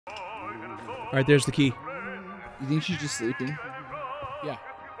All right, there's the key. You think she's just sleeping? Yeah.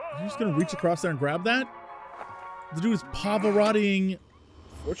 You're just gonna reach across there and grab that? The dude is Pavarottiing.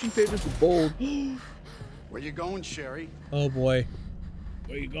 Fortune favors the bold. Where you going, Sherry? Oh boy.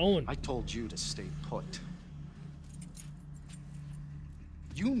 Where you going? I told you to stay put.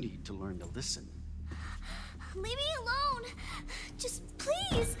 You need to learn to listen. Leave me alone. Just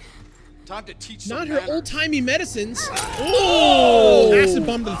please. Time to teach Not some her manners. old-timey medicines. Oh! Acid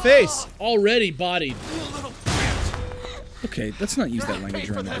bomb to the face. Already bodied. You little brat. Okay, let's not use that language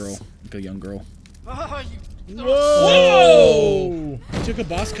around a girl, like a young girl. You Whoa! He took a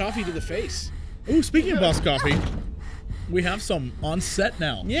Boss Coffee to the face. Ooh, speaking of Boss Coffee, we have some on set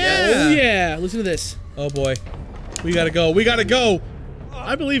now. Yeah. Oh yeah. Listen to this. Oh boy. We gotta go. We gotta go.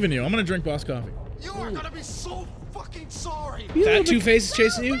 I believe in you. I'm gonna drink Boss Coffee. You are gonna be so fucking sorry. Fat Two-Face is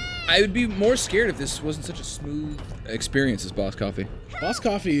chasing you. I would be more scared if this wasn't such a smooth experience as Boss Coffee. Boss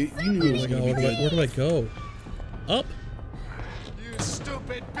Coffee, you knew it was gonna be good. Where do I go? Up? You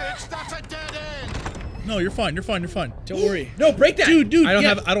stupid bitch. That's a dead end. No, you're fine. You're fine. You're fine. Don't worry. No, break that. Dude. I don't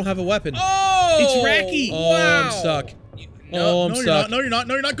yeah. have a weapon. Oh! It's Racky. Oh, wow. I'm stuck. No, I'm no, you're stuck. not. No, you're not.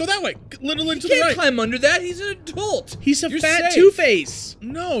 No, you're not. Go that way. Little into You the can't right. climb under that. He's an adult. He's a You're fat safe. Two-Face.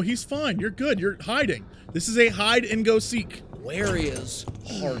 No, he's fine. You're good. You're hiding. This is a hide and go seek. Where is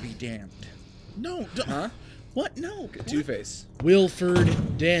Harvey Damned? No. Huh? What? No. Two-Face.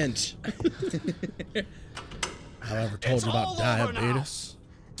 Wilford Dent. However, told It's you about all over now. diabetes.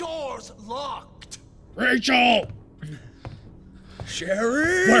 Doors locked. Rachel.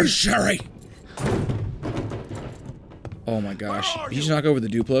 Sherry! Where's Sherry? Oh my gosh. Where are Did you just you? knock over the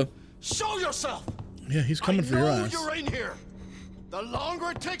Duplo? Show yourself. Yeah, he's coming for your I know ass. you're in here. The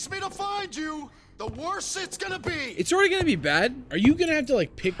longer it takes me to find you, the worse it's gonna be. It's already gonna be bad. Are you gonna have to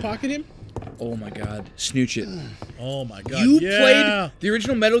like pickpocket him? Oh my god. Snooch it. Oh my god. You yeah. played the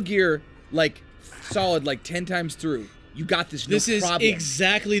original Metal Gear like solid like 10 times through. You got this, no This is problem.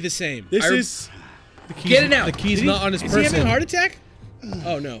 exactly the same. This I- is. The keys, Get it now. The key's Did he- not on his Is he person. having a heart attack?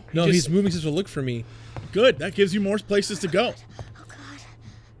 Oh no. No, He he's just- moving such a look for me. Good. That gives you more places to go. Oh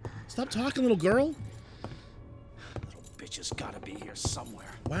God. Stop talking, little girl. Little bitch has gotta be here somewhere.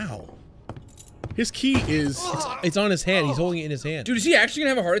 Wow. His key is. It's on his hand. He's holding it in his hand. Dude, is he actually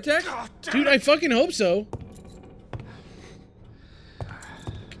gonna have a heart attack? Dude, I fucking hope so.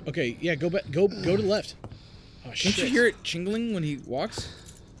 Okay, yeah, go back. Go to the left. Oh shit. Don't you hear it jingling when he walks?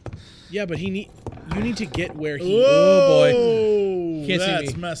 Yeah, but you need to get where he. Oh, boy. Oh, Can't see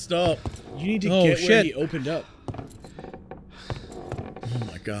that's me. messed up. You need to Oh, get where shit. he opened up. Oh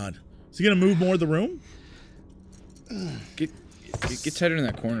my god. Is he gonna move more of the room? Get tighter in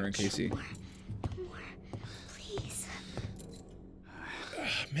that corner in case he. Please.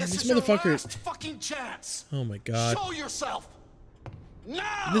 Man, this is your motherfucker. last fucking chance. Oh my god. Show yourself.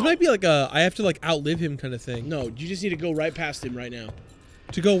 Now. This might be like a I have to like outlive him kind of thing. No, you just need to go right past him right now.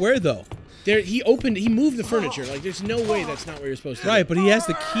 To go where though? There, he moved the furniture. Like, there's no way that's not where you're supposed to. Right, Go. but he has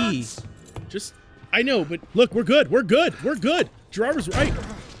the key. Just I know, but look. We're good. We're good. We're good. Gerard was right.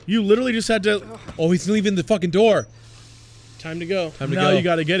 You literally just had to. Oh, he's leaving the fucking door. time to go. Time to Now go. you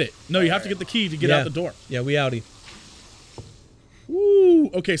got to get it. No, you have to get the key to get out the door. Yeah, we outie. Woo.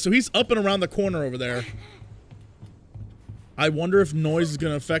 Okay, so he's up and around the corner over there. I wonder if noise is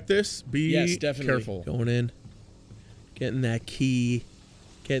gonna affect this. Be Yes, definitely. careful. Going in. Getting that key.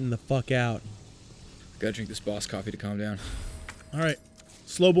 Getting the fuck out. Gotta drink this Boss Coffee to calm down. All right,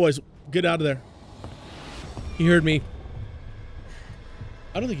 slow boys, get out of there. He heard me.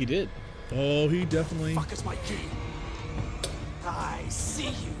 I don't think he did. Oh, he definitely. Fuck is my key. I see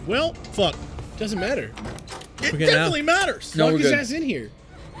you. Well, fuck. Doesn't matter. It Okay, definitely matters. No, Lock we're his good. ass in here.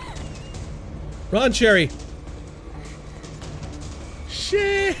 Run, Sherry.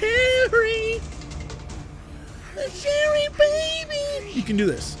 Sherry, the Sherry baby. You can do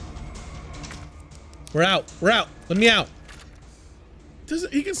this. We're out. We're out. Let me out.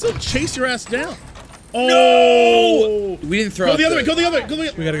 He can still chase your ass down. Oh! No! We didn't throw Go out the other way. Go the other way. Go the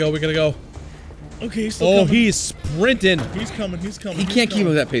other We way. gotta go. We gotta go. Okay, he's still Oh, coming. he's sprinting. He's coming. He's coming. He he's can't keep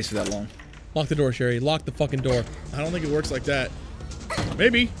coming. up that pace for that long. Lock the door, Sherry. Lock the fucking door. I don't think it works like that.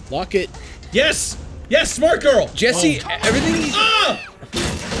 Maybe. Lock it. Yes! Yes, smart girl! Jesse, everything. Ah!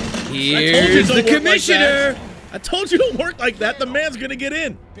 I told you it Here's don't the work like commissioner. that. I told you it don't work like that. The man's gonna get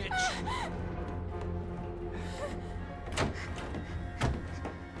in. Bitch.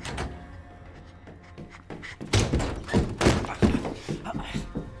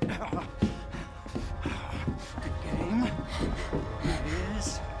 Game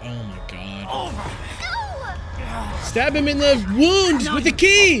is Oh my god. over. Stab him in the wound with the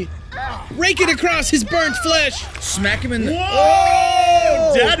key. Rake it across his burnt flesh. Smack him in the. Whoa!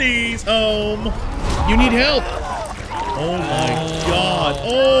 Daddy's home. You need help. Oh my God.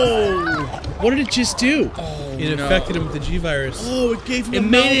 Oh. What did it just do? It infected him with the G virus. Oh, it gave him It a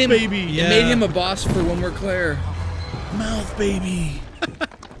made mouth him, baby. Yeah. It made him a boss for when we're Claire. Mouth baby.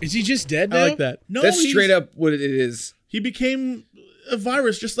 Is he just dead now? I like that. No, That's he's- straight up what it is. He became a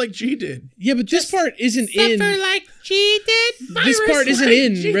virus just like G did. Yeah, but this part isn't in. like G did. This part isn't like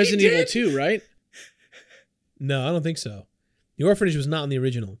in G Resident Evil did. 2, right? No, I don't think so. The orphanage was not in the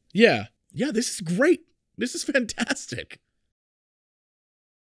original. Yeah. Yeah, this is great. This is fantastic.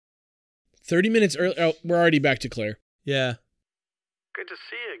 30 minutes early. Oh, we're already back to Claire. Yeah. Good to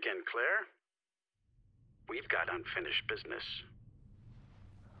see you again, Claire. We've got unfinished business.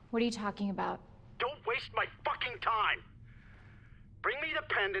 What are you talking about? Don't waste my fucking time! Bring me the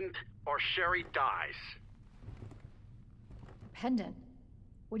pendant, or Sherry dies. Pendant?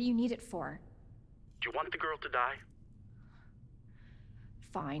 What do you need it for? Do you want the girl to die?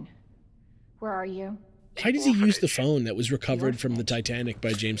 Fine. Where are you? Why does he use the phone that was recovered from the Titanic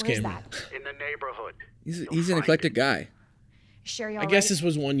by James Where's Cameron? that? In the neighborhood. He's an eclectic guy. Sherry, I guess this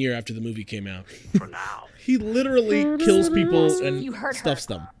was 1 year after the movie came out. For now. He literally kills people and You hurt her. stuffs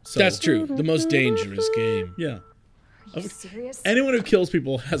them. So, That's true. The most dangerous game. Yeah. Are you serious? Anyone who kills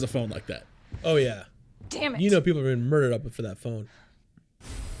people has a phone like that. Oh yeah. Damn it. You know people have been murdered up for that phone.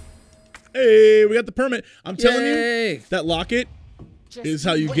 Hey, we got the permit. I'm telling Yay. you, that locket Just is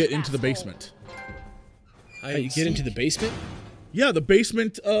how you wait get that into the hole. basement. How you get into the basement? Yeah, the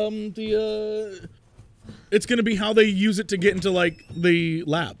basement, it's gonna be how they use it to get into, like, the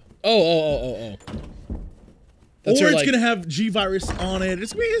lab. Oh. That's or her, it's like, gonna have G-Virus on it.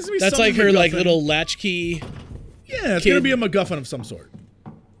 It's gonna be that's some like her like MacGuffin. little latchkey. Yeah, it's kid. gonna be a MacGuffin of some sort.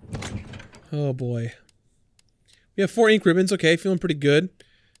 Oh boy. We have 4 ink ribbons. Okay, feeling pretty good.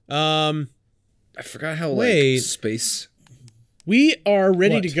 I forgot how Wait. like space. We are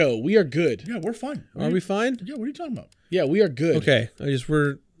ready What? to go. We are good. Yeah, we're fine. Are we fine? Yeah, what are you talking about? Yeah, we are good. Okay. Just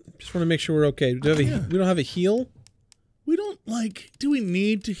want to make sure we're okay. Do we have we don't have a heal? We don't, like, do we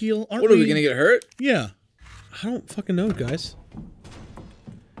need to heal? Aren't What are we gonna get hurt? Yeah. I don't fucking know, guys. Do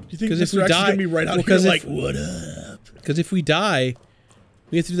you think Because if Mr. we X is die, gonna be right out well, here 'cause like, if- what up? Because if we die,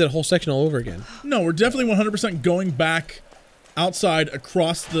 we have to do that whole section all over again. No, we're definitely 100% going back outside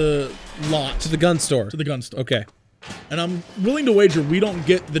across the lot To the gun store. to the gun store. Okay. And I'm willing to wager we don't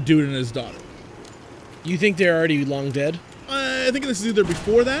get the dude and his daughter. You think they're already long dead? I think this is either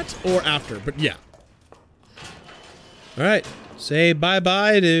before that or after, but yeah. All right. Say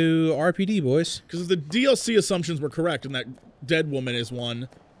bye-bye to RPD, boys. Because if the DLC assumptions were correct and that dead woman is one,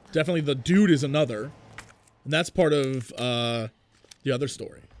 definitely the dude is another. And that's part of the other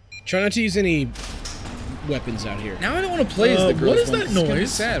story. Try not to use any weapons out here. Now I don't want to play as the girl. what is that It's gonna be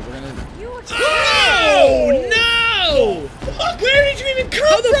noise? sad. We're gonna. Oh no! Where did you even come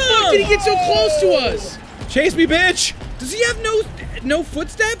How the fuck did he get so close to us? Chase me, bitch! Does he have no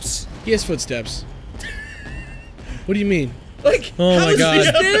footsteps? He has footsteps. What do you mean? Like, Oh how my is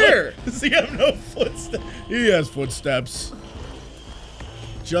God. he there? Does he have no footsteps? He has footsteps.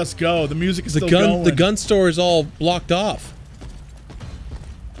 Just go. The music is The still gun going. the gun store is all blocked off.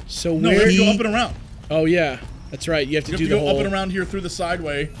 So No, we where? have to go up and around. Oh yeah, that's right. You have to You do have to the go whole. up and around here through the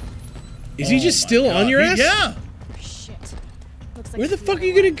sideway. Is he just Oh my still God. on your ass? Yeah. Shit. Looks like Where the it's fuck are the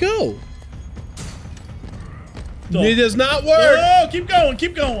you other gonna go? It does not work! Oh, keep going,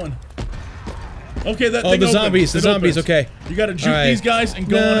 keep going. Okay, that Oh, thing the opens. zombies, the It zombies, opens. okay. You gotta juke All right. these guys and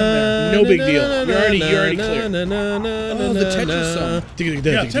go on in there. No big deal. You're already clear. Oh, the Tetris song.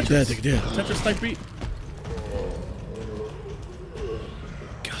 Yeah, Tetris. Tetris type beat.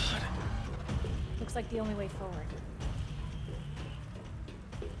 Looks like the only way forward.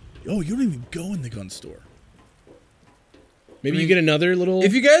 Oh, you don't even go in the gun store. Maybe you get another little.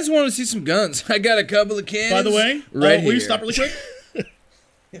 If you guys want to see some guns, I got a couple of cannons. By the way, right will you here. stop really quick?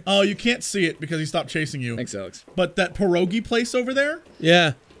 Oh, you can't see it because he stopped chasing you. Thanks, Alex. But that pierogi place over there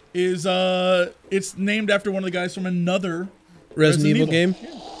Yeah. is it's named after one of the guys from another Resident Evil game.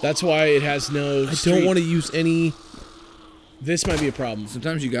 That's why it has no. I don't want to use any. This might be a problem.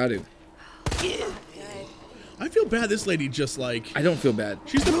 Sometimes you got to. I feel bad this lady just like I don't feel bad.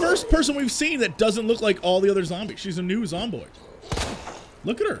 she's the first person we've seen that doesn't look like all the other zombies. She's a new zomboid.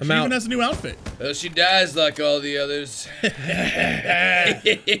 Look at her. I'm she out. even has a new outfit. Well, she dies like all the others.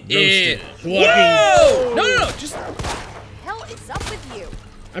 Walking. Whoa! No. Just Hell is up with you?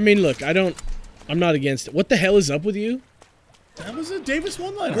 I mean, look, I'm not against it. What the hell is up with you? That was a Davis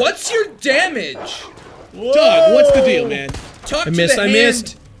one-liner. what's your damage? Whoa! Dog, what's the deal, man? Talk I to missed, the I hand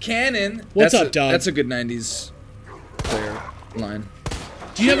missed. cannon. What's That's up, dog? That's a good 90s player line.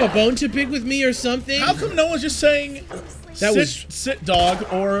 Do you have a bone to pick with me or something? How come no one's just saying Sit,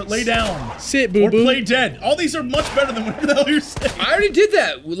 dog, or lay down. Sit, boo Or boo. play dead. All these are much better than whatever the hell you're saying. I already did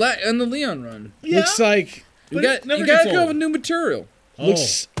that on the Leon run. Yeah, Looks like You but it got never you gets gotta go old. with new material.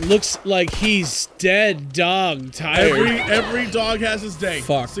 looks like he's dead, dog, tired. Every dog has his day.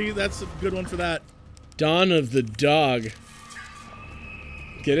 Fuck. See, that's a good one for that. Dawn of the dog.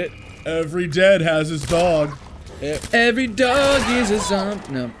 Get it? Every dead has his dog. Every dog is a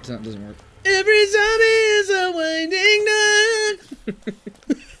zombie. No, it doesn't work. Every zombie is a winding dog.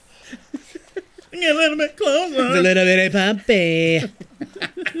 Get a little bit closer. It's a little bitty puppy.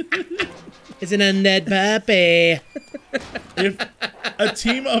 It's an undead puppy. If a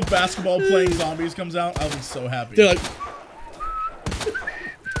team of basketball playing zombies comes out, I'll be so happy. They're like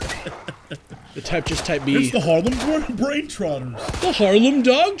the type B. It's the Harlem Brain Trotters. The Harlem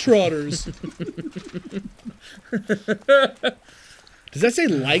Dog Trotters. Does that say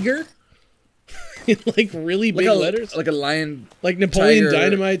Liger? In like really big letters? Like a lion Like Napoleon tiger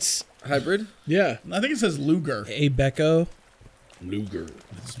Dynamite's. hybrid. Yeah. I think it says Luger. A Becco. Luger.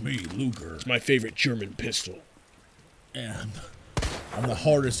 It's me, Luger. My favorite German pistol. And I'm the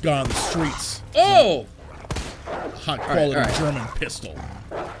hardest guy on the streets. Oh! High quality all right. German pistol.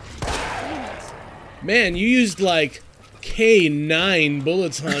 Man, you used like K9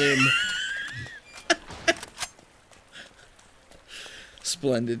 bullets on him.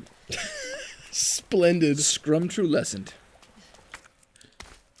 Splendid. Splendid. Scrum true lessened.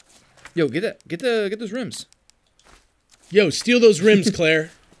 Yo, get those rims. Yo, steal those rims,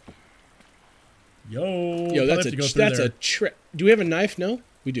 Claire. Yo, That's a trick. Do we have a knife? No,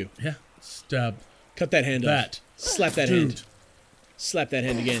 we do. Yeah. Stab. Cut that hand off. That. Slap that Dude. hand. Slap that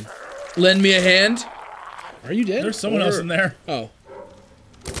hand again. Lend me a hand. Are you dead? There's someone else in there. Oh.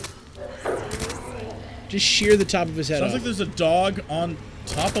 Just shear the top of his head Sounds off. like there's a dog on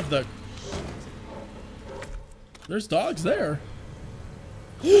top of the... There's dogs there.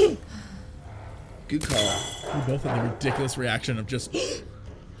 Good call. We both had the ridiculous reaction of just...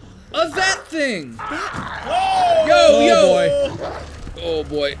 A that thing. Oh! Yo. Oh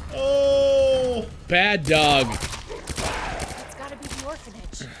boy. Oh! Bad dog. It's gotta be the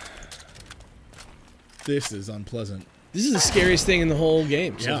orphanage. This is unpleasant. This is the scariest thing in the whole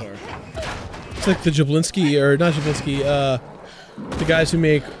game so Yeah. far. It's like the Jablinski, or not Jablinski, the guys who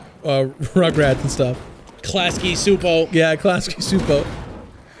make Rugrats and stuff. Klasky Supo. Yeah, Klasky Supo.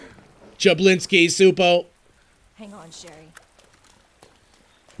 Jablinski Supo. Hang on, Sherry.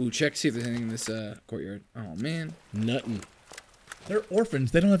 Ooh, check see if there's anything in this courtyard. Oh man. Nuttin'. They're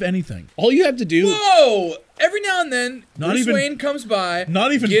orphans. They don't have anything. All you have to do. Whoa! Every now and then, Not Bruce even- Wayne comes by.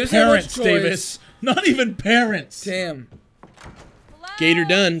 Not even gives them parents, a choice. Davis. Not even parents. Damn. Hello? Gator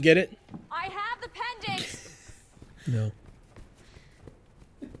done. Get it? I have the pendant. No.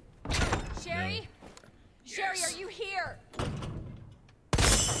 Sherry? Sherry, are you here?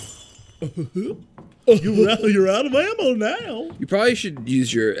 You're out of ammo now. You probably should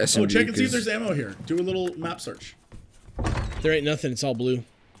use your SMG. Oh, check and see if 'cause- there's ammo here. Do a little map search. There ain't nothing. It's all blue.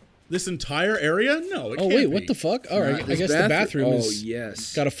 This entire area? No, it Oh, can't wait. be. What the fuck? All right. I This guess the bathroom Oh is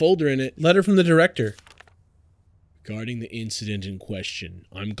yes. got a folder in it. Letter from the director. Regarding the incident in question,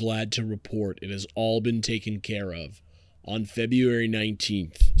 I'm glad to report it has all been taken care of. On February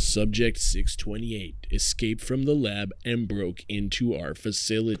 19th, Subject 628 escaped from the lab and broke into our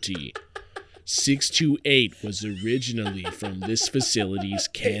facility. 628 was originally from this facility's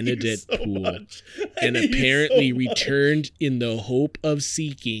candidate pool and apparently returned in the hope of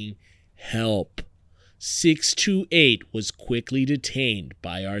seeking help. 628 was quickly detained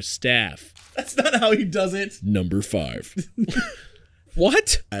by our staff. That's not how he does it. Number 5.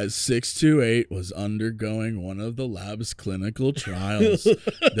 What? As 628 was undergoing one of the lab's clinical trials,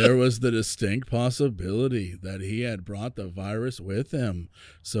 there was the distinct possibility that he had brought the virus with him.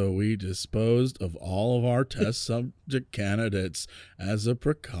 So we disposed of all of our test subject candidates as a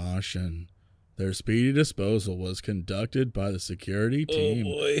precaution. Their speedy disposal was conducted by the security team,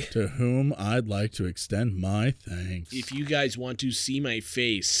 to whom I'd like to extend my thanks. If you guys want to see my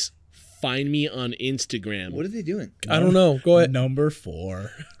face, find me on Instagram. What are they doing? I don't know. Go ahead. Number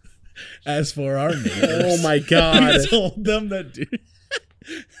 4. As for our neighbors, Oh my god. we told them that.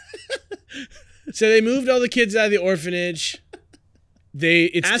 So they moved all the kids out of the orphanage.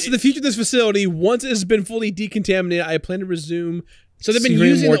 As to the future of this facility, once it has been fully decontaminated, I plan to resume. So they've been securing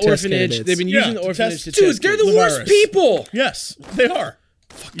using more the test orphanage. candidates. They've been Yeah, using the to orphanage test- to Dude, test they're the kids. worst virus. people. Yes, they are.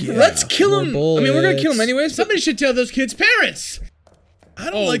 Let's kill them. More I mean, we're gonna kill them bullets. anyways. Somebody should tell those kids' parents. I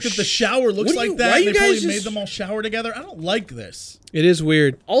don't Oh, like that the shower looks What do like you- that. why and you they probably guys made just- them all shower together. I don't like this. It is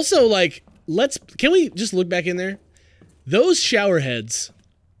weird. Also, like, can we just look back in there? Those shower heads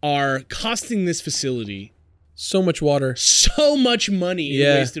are costing this facility So much water. So much money in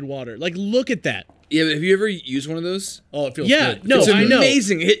Yeah. wasted water. Like, look at that. Yeah, but have you ever used one of those? Oh, it feels Yeah, good. no, It's I know.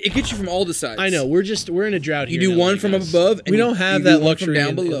 amazing. It gets you from all the sides. I know. We're in a drought You here. do in one LA, from up guys. above. And We you- don't have you do that one from luxury down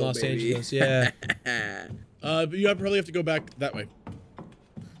in below, Los baby. Angeles. Yeah. But you probably have to go back that way.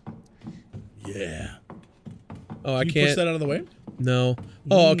 Yeah. Oh, I Can you push can't. that out of the way? No.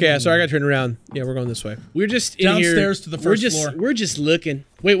 Oh, okay. Sorry, I got to turn around. Yeah, we're going this way. We're just in here. Downstairs to the we're first just, floor. We're just looking.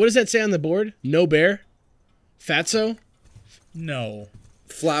 Wait, what does that say on the board? No bear? Fatso? No.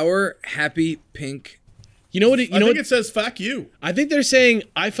 Flower, happy, pink. You know what? I think it says "fuck you." I think they're saying,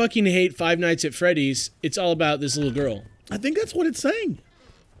 I fucking hate Five Nights at Freddy's. It's all about this little girl. I think that's what it's saying.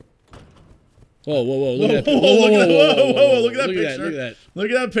 Whoa, whoa, whoa. Look at that. Look at that Look picture. at that. Look at that.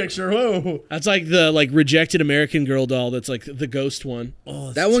 Look at that picture. Whoa. That's like the rejected American Girl doll. That's like the ghost one.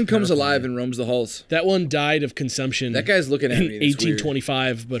 Oh, That one comes alive and roams the halls. That one died of consumption. That guy's looking at in me. That's weird.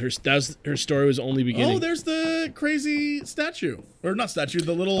 1825, but her story was only beginning. Oh, there's the crazy statue. Or not statue,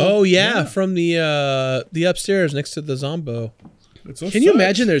 the little... Oh yeah, from the upstairs next to the Zombo. It's so Can you sucks.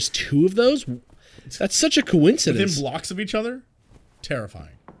 imagine there's two of those? That's such a coincidence. Within blocks of each other? Terrifying.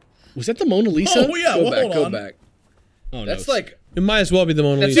 Was that the Mona Lisa? Oh, yeah. Go Well, back, hold go on. back. Oh, That's no. like It might as well be the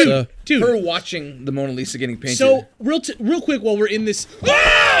Mona that's Lisa. Dude. her watching the Mona Lisa getting painted. So real quick while we're in this.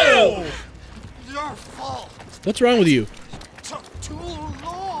 Oh! Your fault. What's wrong with you? Took too long.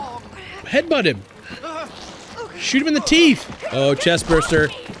 Headbutt him. Shoot him in the teeth. Oh, chest burster.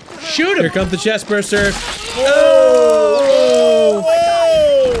 Shoot Here him. comes the chest burster.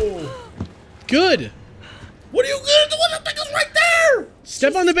 Oh! Good. What are you gonna do? What the thing is right there?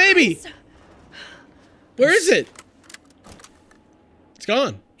 Step on the baby. Where is it? It's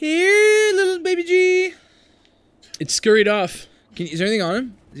gone. Here, little baby G. It scurried off. Is there anything on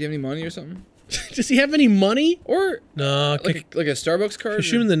him? Does he have any money or something? Does he have any money? Or No, like a Starbucks card? you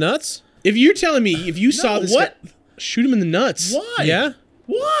shoot him in the nuts? If you're telling me, if you saw this, what? shoot him in the nuts. Why? Yeah?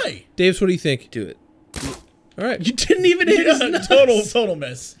 Why? Daves, what do you think? Do it. All right. You didn't even hit his nuts. Total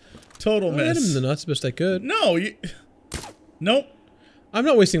miss. Total I hit him in miss. the nuts best I could. No, nope. I'm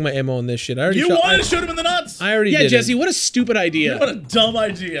not wasting my ammo on this shit. I already You shot. wanted to shoot him in the nuts. I already Yeah, did Jesse, it. what a stupid idea. What a dumb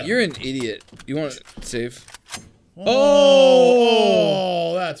idea. You're an idiot. You want to save?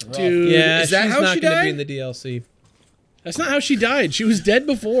 Oh, that's rough. Dude. Yeah, Is that she's how not she gonna died? be in the DLC. That's not how she died. She was dead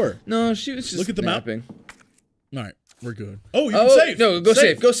before. No, she was just Look at the map. napping. All right, we're good. Oh, you Oh, can save. no, go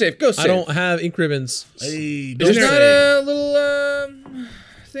save. Go save. Go save. I don't have ink ribbons. Hey, There's don't not save. a little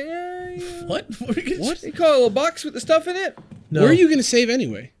thing. What? What? You call it a little box with the stuff in it? No. Where are you going to save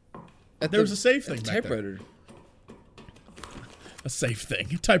anyway? At There was a safe thing at the back there. typewriter. A safe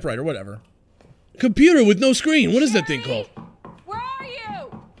thing. Typewriter, whatever. Computer with no screen. What is that thing called? Where are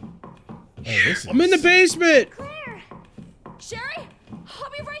you? Oh, this is... I'm in the basement. Claire! Sherry?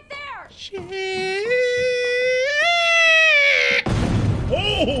 I'll be right there!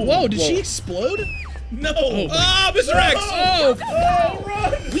 Oh! Whoa, did she explode? No! Oh, Mr. X! Oh! Oh, Oh,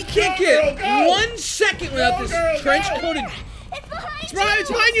 run! we can't Go, get girl, go! 1 second without Go, this girl, go! trench-coated... It's behind It's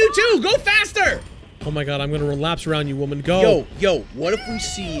behind you too. Go faster. Oh my god, I'm gonna relapse around you, woman. Go. Yo, what if we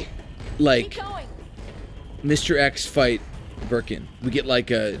see, like, Keep going. Mr. X fight Birkin? We get like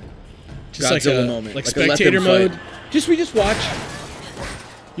a Just Godzilla like a moment, like a let them spectator fight. mode. We just watch.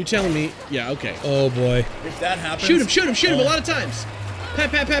 You telling me? Yeah, okay. Oh boy. If that happens... Shoot him a lot of times. Pat,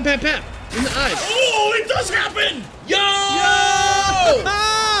 pat, pat, pat, pat. In the eyes. Oh, it does happen! Yo!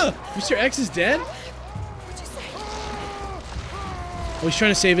 Ah! Mr. X is dead? What'd you say? Oh, he's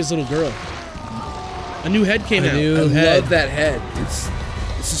trying to save his little girl. A new head came out. I love that head. This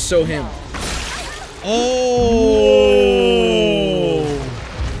is so him. Oh.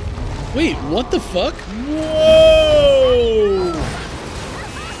 Wait, what the fuck? Whoa!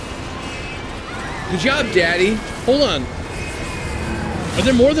 Good job, Daddy. Hold on. Are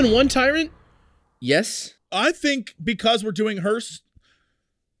there more than one tyrant? Yes. I think because we're doing hers...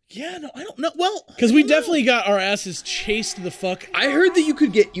 Yeah, no, I don't know. Well, Because we definitely got our asses chased the fuck. I heard that you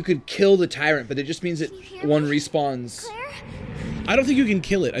could kill the tyrant, but it just means that one respawns. Claire? I don't think you can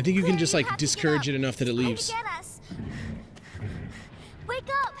kill it. I think you can just You like have to get discourage up. it enough that it Try to leaves. get us. Wake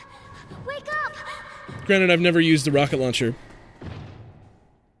up! Wake up! Granted, I've never used the rocket launcher.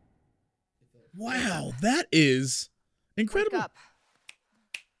 wow, that is incredible. Wake up.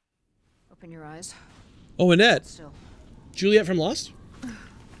 Open your eyes. Oh, Annette. Still Juliet from Lost?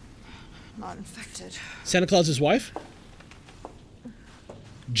 not infected. Santa Claus's wife?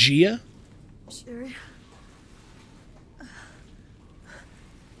 Gia? Sherry?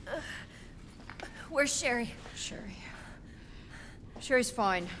 Where's Sherry? Sherry's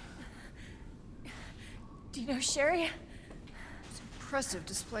fine. Do you know Sherry? Impressive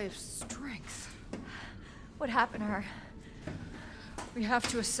display of strength. What happened to her? We have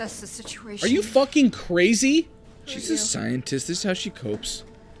to assess the situation. Are you fucking crazy? She's a scientist. This is how she copes.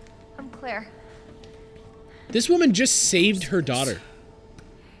 I'm Claire. This woman just saved her daughter.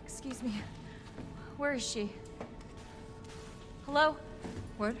 Excuse me. Where is she? Hello?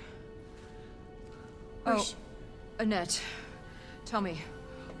 What? Where's she? Annette. Tell me,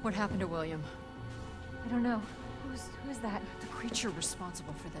 what happened to William? I don't know. Who's that? The creature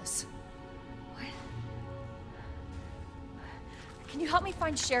responsible for this. What? Can you help me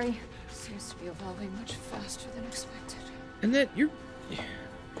find Sherry? Seems to be evolving much faster than expected. And that your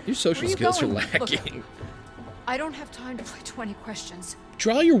social Where you skills are going? lacking. I don't have time to play 20 questions.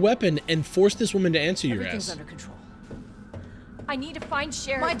 Draw your weapon and force this woman to answer your Everything's ass. under control. I need to find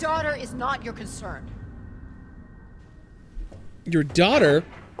Sherry. My daughter is not your concern. Your daughter?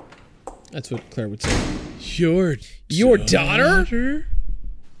 That's what Claire would say. Your daughter?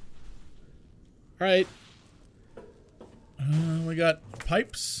 All right. We got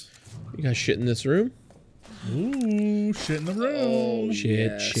pipes. You got shit in this room? Ooh, shit in the room.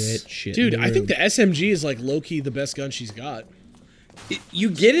 Shit. Dude, in the I think room. the SMG is like low-key the best gun she's got. You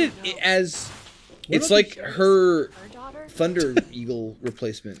get it as it's about like her Her daughter? Thunder Eagle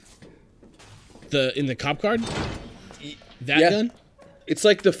replacement. In the cop card? That Yeah. gun? It's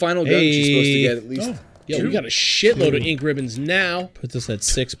like the final gun she's supposed to Hey. get at least. Oh, Yeah, we got a shitload of ink ribbons now. Put this at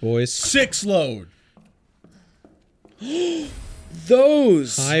 6, boys. 6 load.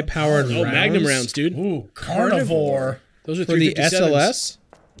 Those. High-powered Oh, rounds. Magnum rounds, dude. Ooh, carnivore. Those are For the 357s. SLS?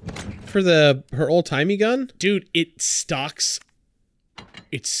 For her old-timey gun? Dude, it stocks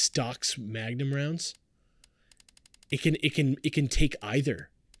Magnum rounds. It can take either.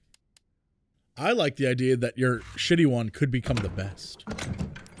 I like the idea that your shitty one could become the best.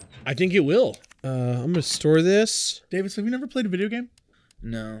 I think it will. I'm gonna store this. Davis, have you never played a video game?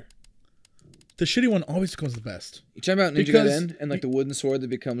 No. The shitty one always becomes the best. You talking about Ninja Because Gaiden and like the wooden sword that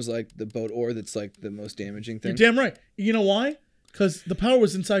becomes like the boat oar that's like the most damaging thing? You're damn right. You know why? Because the power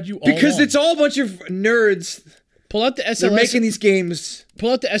was inside you all Because along. it's all a bunch of nerds. Pull out the SLS. They're making these games.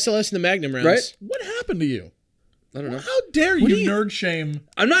 Pull out the SLS and the Magnum rounds. Right? What happened to you? I don't know. How dare you nerd shame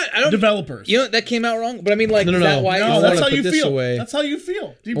I don't. developers? You know that came out wrong. But I mean, like, No, is that why? No, I that's wanna how put you this feel. away. That's how you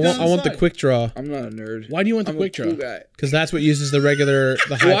feel. Deep I down want the inside. quick draw. I'm not a nerd. Why do you want the I'm quick a draw? cool guy. Because that's what uses the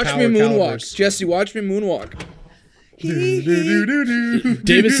high Watch me power moonwalk, calibers. Jesse. Watch me moonwalk.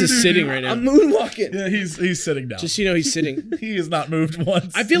 Davis is sitting right now. I'm moonwalking. Yeah, he's sitting down. Just so you know, he's sitting. He has not moved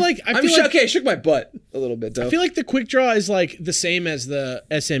once. I feel like Okay, I shook my butt a little bit though. I feel like the quick draw is like the same as the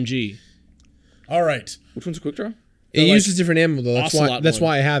SMG. All right. Which one's a quick draw? It uses different ammo though. Ocelot That's one.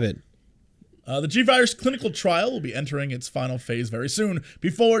 why I have it. The G-Virus clinical trial will be entering its final phase very soon,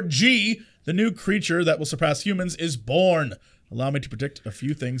 before G, the new creature that will surpass humans, is born. Allow me to predict a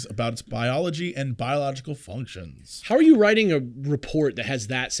few things about its biology and biological functions. How are you writing a report that has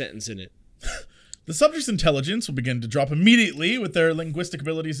that sentence in it? The subject's intelligence will begin to drop immediately, with their linguistic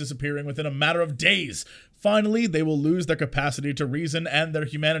abilities disappearing within a matter of days. Finally, they will lose their capacity to reason and their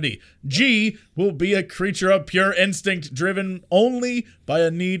humanity. G will be a creature of pure instinct, driven only by a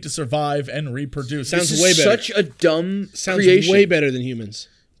need to survive and reproduce. Sounds This is way better. such a dumb Sounds creation. way better than humans.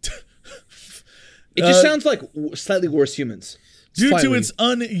 It just sounds like slightly worse humans. Due to Slightly. its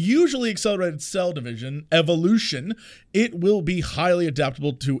unusually accelerated cell division, evolution, it will be highly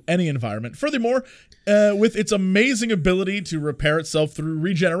adaptable to any environment. Furthermore, with its amazing ability to repair itself through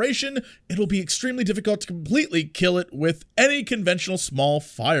regeneration, it will be extremely difficult to completely kill it with any conventional small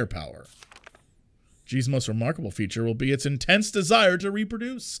firepower. G's most remarkable feature will be its intense desire to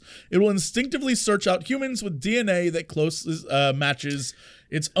reproduce. It will instinctively search out humans with DNA that closely matches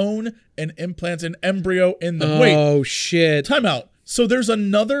its own and implant an embryo in them. Wait, Oh shit! time out. So there's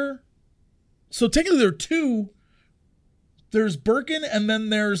another. So technically there are two. There's Birkin and then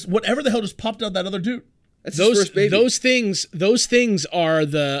there's whatever the hell just popped out that other dude. That's his first baby. Those things are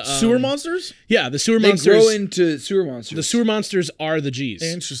the Sewer monsters? Yeah, the sewer they monsters. grow into sewer monsters. The sewer monsters are the G's.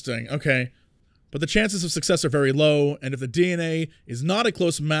 Interesting. Okay. But the chances of success are very low, and if the DNA is not a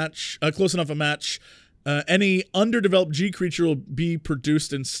close enough a match, any underdeveloped G creature will be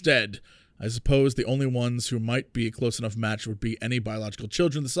produced instead. I suppose the only ones who might be a close enough match would be any biological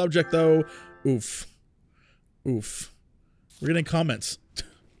children. The subject, though, oof. We're getting comments.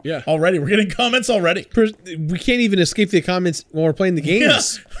 Yeah. Already. We're getting comments already. We can't even escape the comments while we're playing the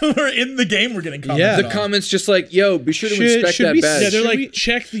games. Yeah. We're in the game. We're getting comments. Yeah. the comments just like, yo, be sure to inspect should that we- badge. Yeah, they're Should like, we-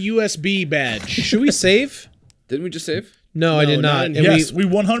 check the USB badge. Should we save? Didn't we just save? No, I No, did not not. in- And Yes, we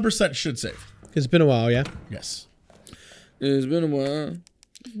 100% should save. it's been a while, yeah. Yes. It's been a while.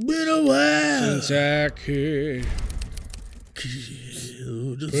 Been a while. Exactly.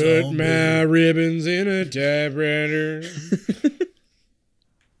 Put my ribbons in a typewriter.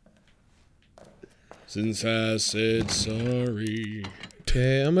 Since I said sorry.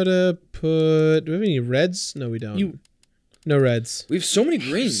 Okay, I'm gonna put. Do we have any reds? No, we don't. No reds. We have so many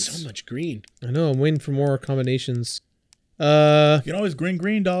greens. So much green. I know. I'm waiting for more combinations. You can always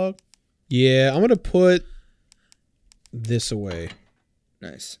green, dog. Yeah, I'm gonna put this away.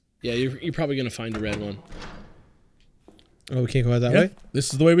 Nice. Yeah, you're probably gonna find a red one. Oh, we can't go out that way?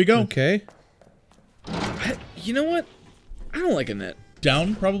 This is the way we go. Okay. You know what? I don't like Annette.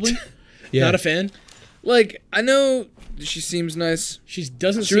 Down, probably? Yeah. Not a fan? Like, I know she seems nice. She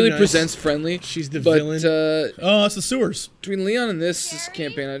doesn't She seem really nice. presents friendly. She's the but, villain. Oh, it's the sewers. Between Leon and this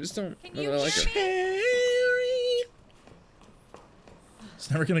campaign, I just don't know that I like her.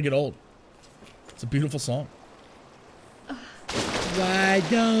 It's never gonna get old. It's a beautiful song. Why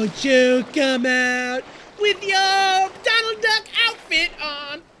don't you come out with your Donald Duck outfit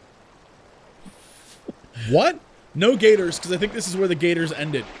on? What? No gators, because I think this is where the gators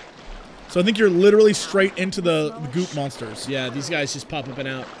ended. So I think you're literally straight into the goop monsters. Yeah, these guys just pop up and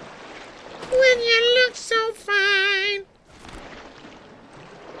out. When you look so fine.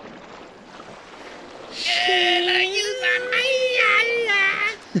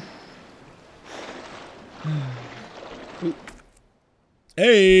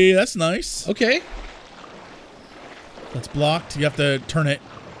 Hey, that's nice. Okay. That's blocked. You have to turn it.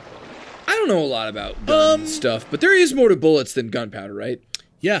 I don't know a lot about gun stuff, but there is more to bullets than gunpowder, right?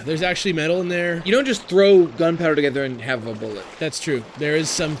 Yeah, there's actually metal in there. You don't just throw gunpowder together and have a bullet. That's true. There is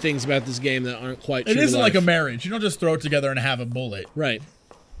some things about this game that aren't quite true It to isn't like a life. marriage. You don't just throw it together and have a bullet. Right.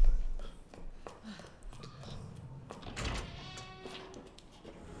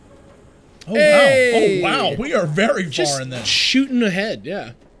 Oh, Hey! wow. Oh, wow. We are very Just far in this. shooting ahead,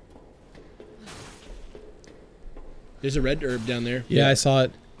 yeah. There's a red herb down there. Yeah, I saw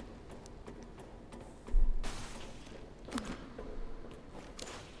it.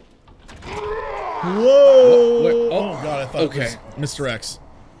 Whoa! What? Oh, Oh, God, I thought okay. it was Mr. X.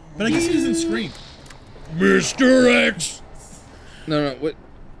 But I guess he doesn't scream. Mr. X! No, what?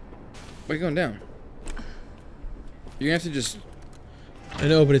 Why are you going down? You're gonna have to just... I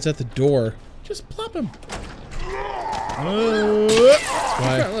know, but it's at the door. Just plop him. Why?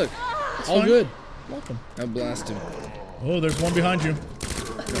 Yeah, look. All fine. good. Welcome. I'll blast him. Oh, there's one behind you.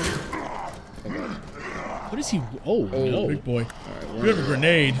 What is he? Oh, no. Big boy. If you have a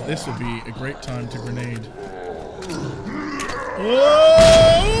grenade, this would be a great time to grenade.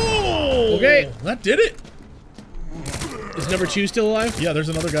 Oh! Okay. That did it. Is number 2 still alive? Yeah, there's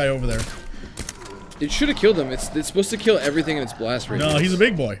another guy over there. It should have killed him. It's supposed to kill everything in its blast radius. No, he's a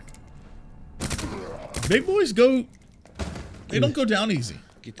big boy. Big boys go... They don't go down easy.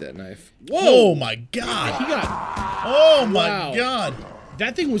 Get that knife. Whoa! Oh my God! He got... Oh my Wow. God!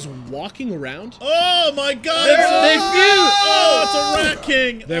 That thing was walking around? Oh my God! They It's fused! Oh, it's a rat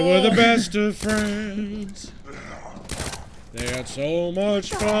king! They were the best of friends. They had so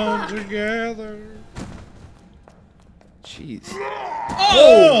much fun together. Jeez.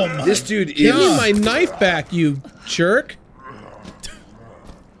 Oh my This dude Give me is... my knife back, you jerk.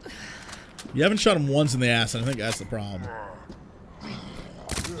 You haven't shot him once in the ass, and I think that's the problem.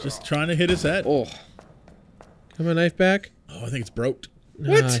 Just trying to hit his head. Oh. Have my knife back? Oh, I think it's broke.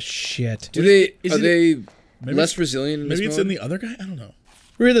 What? Ah, shit. Do they... Is Are it- they Maybe less it's- resilient in Maybe this it's mode? in the other guy? I don't know.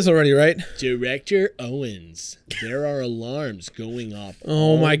 We read this already, right? Director Owens. There are alarms going off.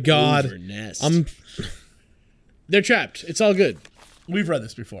 Oh my all God. over Nest. I'm... They're trapped. It's all good. We've read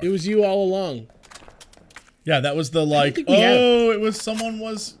this before. It was you all along. Yeah, that was the like, think we have. oh, it was someone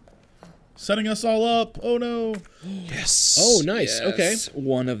was setting us all up. Oh no. Yes. Oh, nice. Okay. Yes,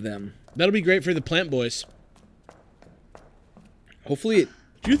 one of them. That'll be great for the plant boys. Hopefully it...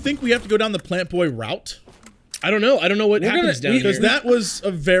 Do you think we have to go down the Plant Boy route? I don't know. I don't know what We're happens gonna- down Because here. that was a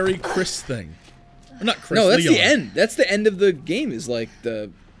very Chris thing. Or not Chris. No, that's Leon. the end. That's the end of the game, is like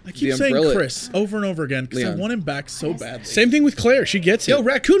the... I keep the saying umbrella. Chris over and over again because I Leon. want him back so badly. Same thing with Claire. She gets it. Yo,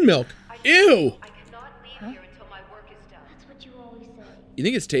 raccoon milk. Ew. I cannot leave here until my work is done. That's what you always say. You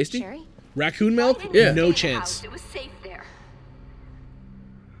think it's tasty? Sherry? Raccoon milk? Yeah. No chance. It was safe there.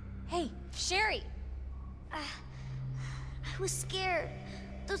 Hey, Sherry. I was scared.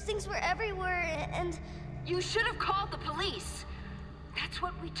 Those things were everywhere, and You should have called the police. That's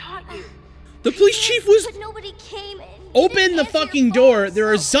what we taught you. The police chief was... but nobody came. And you Open didn't the answer your fucking phone, door.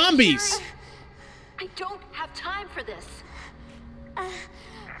 There are so- zombies. I don't have time for this.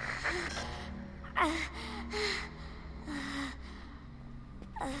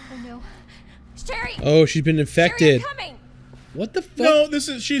 Oh no. Sherry! Oh, she's been Sherry, infected. I'm coming! What the fuck? No,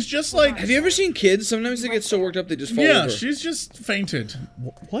 she's just like. Have you ever seen kids? Sometimes they get so worked up they just fall Yeah, over. she's just fainted.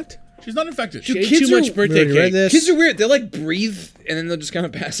 What? She's not infected. Dude, Ate kids too are- much birthday We already read cake. this. Kids are weird. They like breathe and then they'll just kind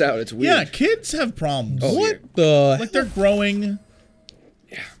of pass out. It's weird. Yeah, kids have problems. Oh, What yeah. the? Like they're growing.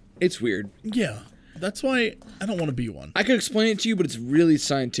 It's weird. Yeah, that's why I don't want to be one. I could explain it to you, but it's really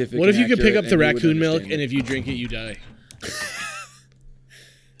scientific. What if and you could pick accurate up the and you wouldn't raccoon milk, understand and it. if you drink it, you die?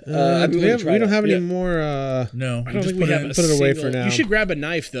 I'd be willing to try we don't that. have any Yeah. more. No, I don't think put we it have in. a put it away single- for now. You should grab a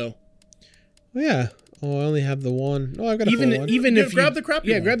knife, though. Oh, yeah. Oh, I only have the one. Oh, I've got a full one. Even Yeah, if grab you, the crappy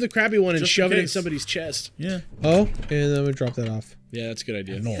yeah, one. grab the crappy one and Just shove in it in case. somebody's chest. Yeah. Oh, and then we drop that off. Yeah, that's a good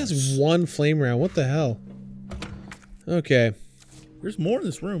idea. No. It has one flame round. What the hell? Okay. There's more in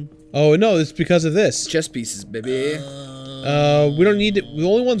this room. Oh no, it's because of this. Chess pieces, baby. We don't need it. The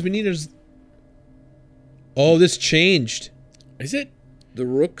only ones we need is. Oh, this changed. Is it? The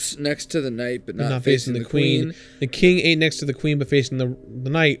rook's next to the knight, but not, facing the queen. The king ain't next to the queen, but facing the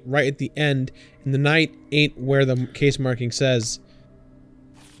knight right at the end. And the knight ain't where the case marking says.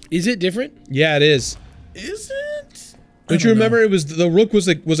 Is it different? Yeah, it is. Is it? Don't you remember? It was the rook was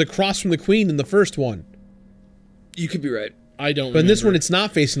across from the queen in the first one, You could be right. I don't. but in this remember. one it's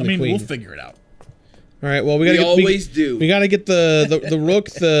not facing I the mean, queen. we'll figure it out. All right. Well, we gotta We get, always do. We gotta get the rook,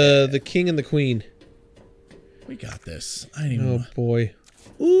 the king, and the queen. We got this. I ain't even. Oh boy.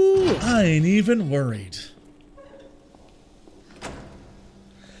 Ooh, I ain't even worried.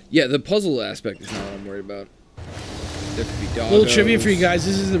 Yeah, the puzzle aspect is not what I'm worried about. There could be dogs. Little trivia for you guys.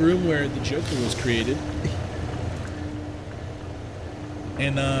 This is the room where the Joker was created.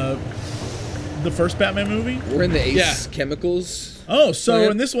 In the first Batman movie. We're in the Ace Yeah. Chemicals. Oh, so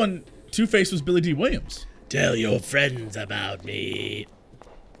Plant. in this one, Two-Face was Billy D. Williams. Tell your friends about me.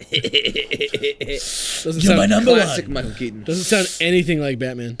 Doesn't You're my sound, number Classic one. Michael Keaton. doesn't sound anything like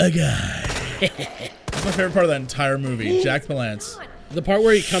Batman. A guy. That's my favorite part of that entire movie. Jack Palance. The part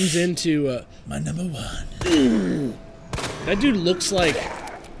where he comes into My number one. that dude looks like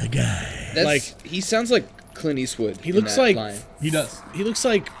A guy. That's, he sounds like Clint Eastwood. he in looks that like line. He does. he looks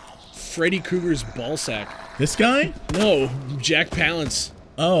like Freddy Krueger's ballsack. This guy? No, Jack Palance.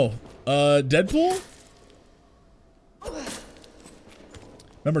 Oh, Deadpool?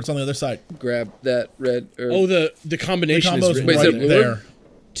 Remember, it's on the other side. Grab that red. Or, Oh, the The combination combo's is Wait, is right it blue? there.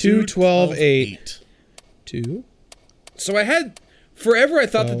 2, 12, 8. 2. So I had forever. I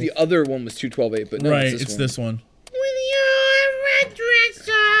thought that 12. the other one was 212-8, but no, Right, it's it's this this one. With your red dress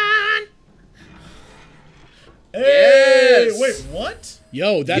on. Hey, Yes! wait, what?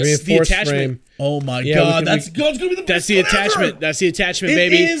 Yo, that's the Reinforced attachment. frame. Oh my Yeah, god, we that's gonna be the That's best the one attachment. ever! That's the attachment, It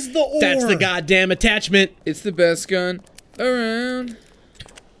baby. is the That's the ore. goddamn attachment. It's the best gun around.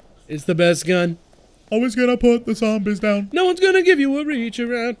 It's the best gun. Always gonna put the zombies down. No one's gonna give you a reach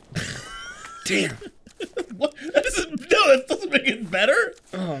around. Damn. What? That doesn't make it better.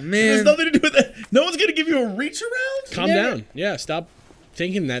 Oh It has man. nothing to do with that. No one's gonna give you a reach around. Calm down. Yeah, stop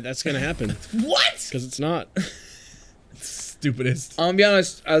thinking that that's gonna happen What? because it's not. Stupidest. I'm gonna be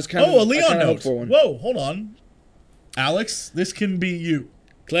honest. I was kind of. Oh, a Leon I kinda note. hoped for one. Whoa, hold on. Alex, this can be you.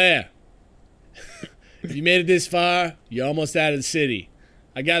 Claire, if you made it this far, you're almost out of the city.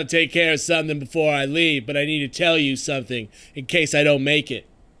 I gotta take care of something before I leave, but I need to tell you something in case I don't make it.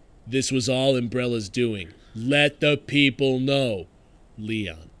 This was all Umbrella's doing. Let the people know.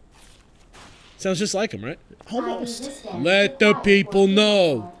 Leon. Sounds just like him, right? Almost. Let the people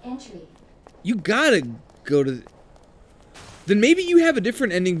know. You gotta go to. Then maybe you have a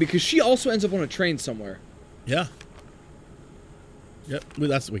different ending because she also ends up on a train somewhere. Yeah. Yep. We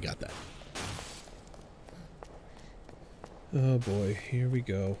got that. Oh boy, here we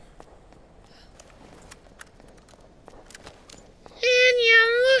go. And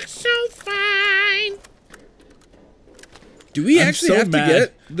you look so fine. Do we I'm actually so have mad. to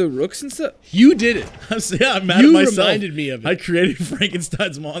get the rooks and stuff? You did it. I'm mad You at myself. reminded me of it. I created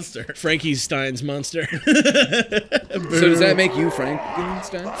Frankenstein's monster. Frankie Stein's monster. So does that make you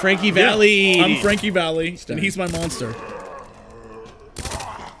Frankenstein? Frankie Valley. Yeah, I'm Frankie Valley, Stein. and he's my monster.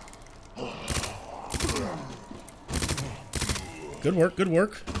 Good work, good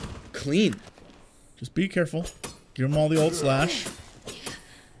work. Clean. Just be careful. Give him all the old slash.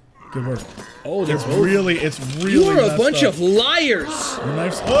 Good work. Oh, they're It's both. really You are a messed bunch up. of liars. Your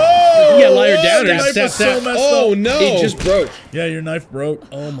knife's... Oh! You got liar down Your or knife step is so that- messed Oh up. no! It just broke. Yeah, your knife broke.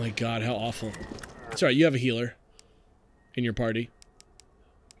 Oh my god, how awful. It's alright, you have a healer in your party.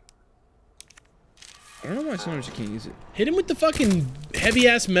 I don't know why sometimes you can't use it. Hit him with the fucking heavy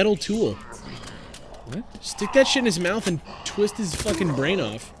ass metal tool. What? Stick that shit in his mouth and twist his fucking brain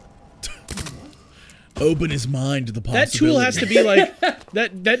off. open his mind to the possibility. That tool has to be like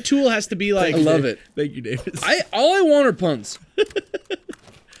that tool has to be like. I love it. Thank you, Davis. All I want are puns.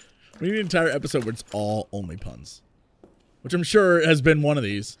 We need an entire episode where it's all only puns, which I'm sure has been one of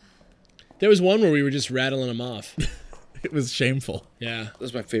these. There was one where we were just rattling them off. It was shameful. Yeah, That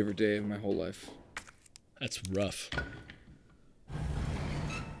was my favorite day of my whole life. that's rough.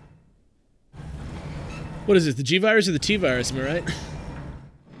 What is it? The G virus or the T virus? Am I right?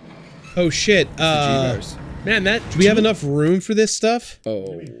 Oh shit. G-Virus. Man, that. Do we have enough room for this stuff?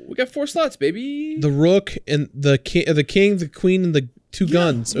 Oh, we got 4 slots, baby. The rook and the king, the queen, and the 2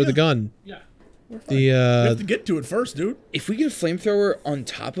 guns, or the gun. Yeah. We have to get to it first, dude. If we get a flamethrower on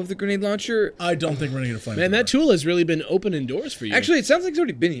top of the grenade launcher, I don't think we're gonna get a flame. Man, that tool has really been opening doors for you. actually, it sounds like it's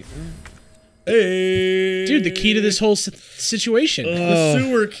already been here. Hey, dude, the key to this whole situation. the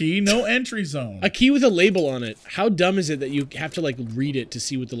sewer key, no entry zone. A key with a label on it. How dumb is it that you have to like read it to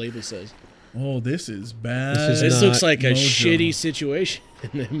see what the label says? Oh, this is bad. This is This not looks like a mojo. shitty situation.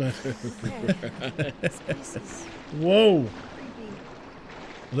 Whoa. Well,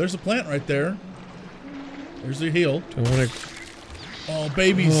 there's a plant right there. There's the heel. I want to. Oh,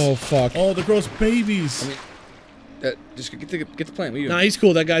 babies. Oh fuck. Oh, the gross babies. I mean, just get the plant. What are you doing? Nah, he's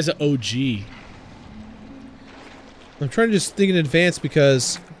cool. That guy's an OG. I'm trying to just think in advance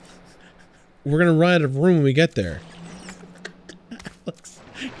because we're gonna run out of room when we get there. Alex,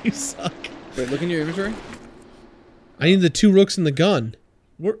 you suck. Wait, look in your inventory. I need the 2 rooks and the gun.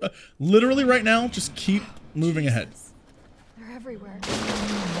 We're literally right now. Just keep moving ahead. They're everywhere.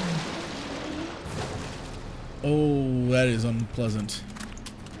 Oh, that is unpleasant.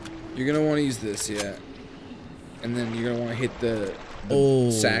 You're gonna want to use this, yeah. And then you're gonna want to hit the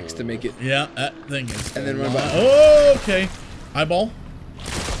sacks to make it. Yeah, that thing is. And then run by. Oh, okay. Eyeball.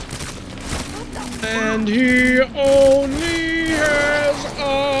 And he only has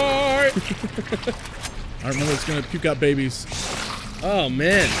eye. I remember it's gonna puke out babies. Oh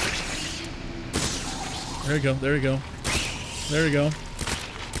man. There we go. There we go. There we go.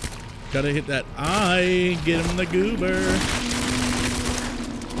 Gotta hit that eye. Get him the goober.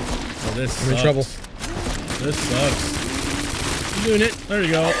 Oh, this I'm in sucks. trouble. This sucks. I'm doing it. There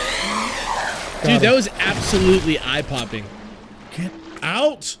you go. Dude, that was absolutely eye-popping. Get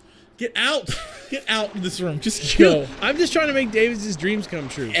out. Get out. Get out of this room. Just Yo, go. I'm just trying to make David's dreams come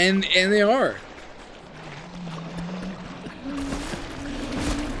true. And they are.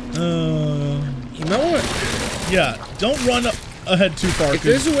 You know what? Yeah, don't run up ahead too far. If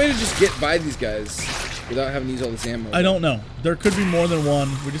there's a way to just get by these guys without having to use all this ammo. I don't know. There could be more than one.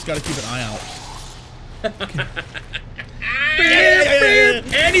 We just gotta keep an eye out.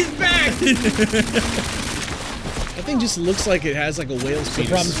 And he's back! That thing just looks like it has like a whale's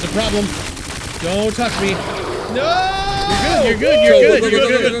penis. It's the problem. Don't touch me. No! You're good. You're good. You're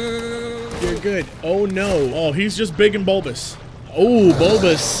good. You're good. Oh no. Oh, he's just big and bulbous. Oh,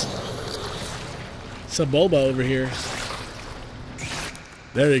 bulbous. It's a bulba over here.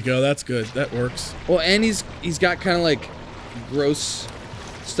 There you go. That's good. That works. Well, and he's got kind of like gross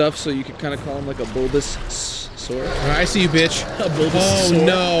stuff, so you could kind of call him like a bulbous sword. All right, I see you, bitch. A bulbous Oh sword.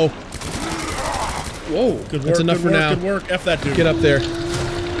 no! Whoa. Good work. That's enough good for work, now. Good work. F that dude. Get up there.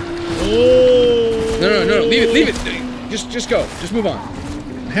 Oh. No. Leave it. Just go. Just move on.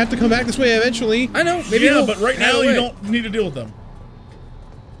 I have to come back this way eventually. I know. Maybe Yeah, we'll but right have now a you way. don't need to deal with them.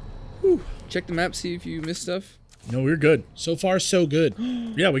 Check the map, see if you missed stuff. No, we're good. So far, so good.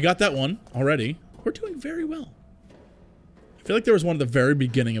 Yeah, we got that one already. We're doing very well. I feel like there was one at the very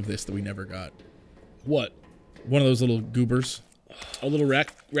beginning of this that we never got. What? One of those little goobers. A little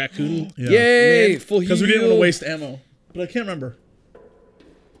raccoon? Yeah. Yay! Full heal. Because we didn't want to waste ammo. But I can't remember.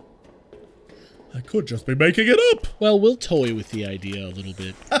 I could just be making it up. Well, we'll toy with the idea a little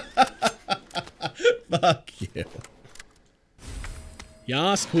bit. Fuck you.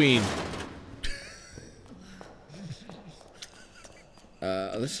 Yas, queen.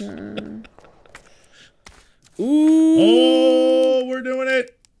 Listen. Ooh. Oh, we're doing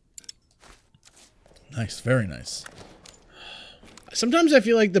it. Nice, very nice. Sometimes I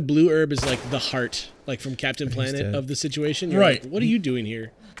feel like the blue herb is like the heart, like from Captain Planet dead. of the situation. You're Right. like, what are you doing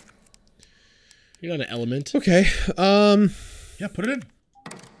here? You're not an element. Okay. Yeah, put it in.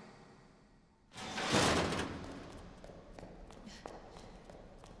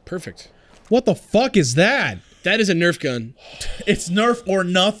 Perfect. What the fuck is that? That is a Nerf gun. It's Nerf or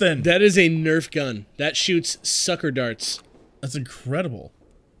nothing. That is a Nerf gun. That shoots sucker darts. That's incredible.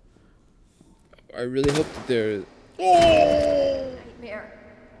 I really hope that they're. Oh! Nightmare.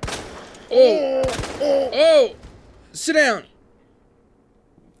 Oh! Sit down.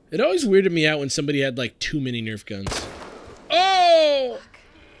 It always weirded me out when somebody had like too many Nerf guns. Oh!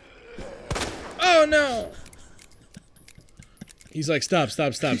 Oh no! He's like, stop.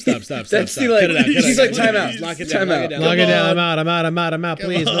 That's stop. the like. Cut it out, He's cut like, it time out. out. Lock it Time down, out. lock it down. I'm out,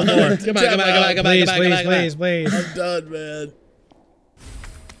 please, no more. Come on. Please. I'm done, man.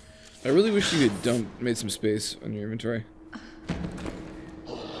 I really wish you had made some space on your inventory.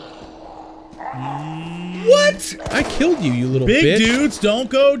 What? I killed you, you little Big bitch. dudes don't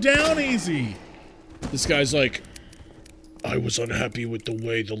go down easy. This guy's like, I was unhappy with the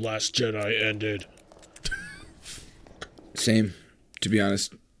way The Last Jedi ended. Same, to be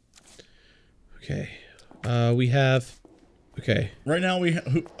honest. Okay. We have... Okay. Right now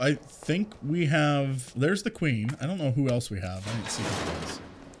I think we have... There's the queen. I don't know who else we have. I didn't see who else.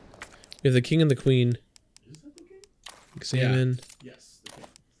 We have the king and the queen. Is that the king? Examine. Yeah. Yes.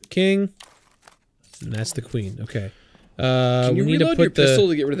 The king. And that's the queen. Okay. Can you we need to reload put your pistol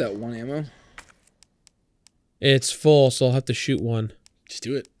to get rid of that one ammo? It's full, so I'll have to shoot one. Just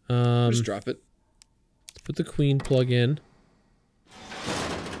do it. Just drop it. Put the queen plug in.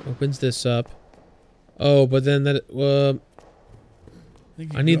 Opens this up. Oh, but then that...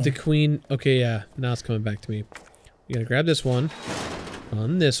 I need the queen... Okay, yeah. Now it's coming back to me. You gotta grab this one.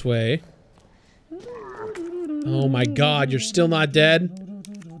 On this way. Oh my god, you're still not dead?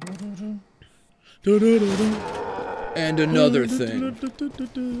 And another thing.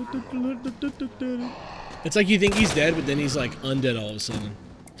 It's like you think he's dead, but then he's like undead all of a sudden.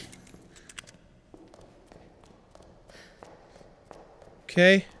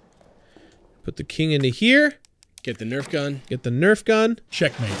 Okay. Put the king into here. Get the Nerf gun. Get the Nerf gun.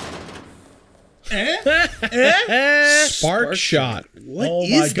 Checkmate. Spark shot. What Oh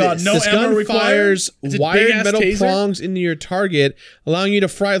is my god, this? no This ammo gun required? fires It's a wired big-ass metal taser? prongs into your target, allowing you to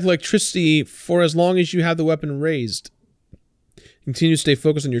fry with electricity for as long as you have the weapon raised. Continue to stay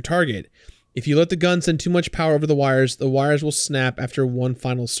focused on your target. If you let the gun send too much power over the wires will snap after one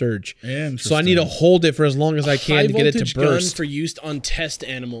final surge. So I need to hold it for as long as I can to get it to High-voltage gun burst. for use on test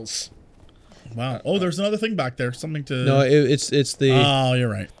animals. Wow. Oh, there's another thing back there. Something to... No, it's the... Oh, you're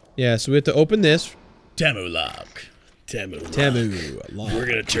right. yeah, so we have to open this. Demo lock. Temu. Temu. We're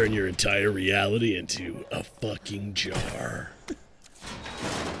gonna turn your entire reality into a fucking jar.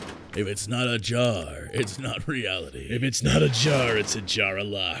 If it's not a jar, it's not reality. If it's not a jar, it's a jar of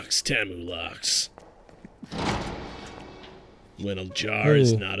locks. Tamu locks. When a jar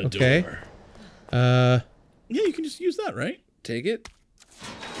is Ooh, not a okay. door. Yeah, you can just use that, right? Take it.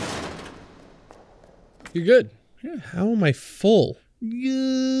 You're good. How am I full?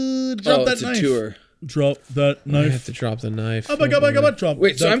 Drop that it's knife. a tour. Drop that I have knife. to drop the knife. Oh my god, my god, my drop.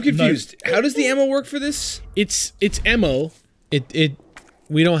 Wait, so that I'm confused. knife. How does the ammo work for this? It's ammo.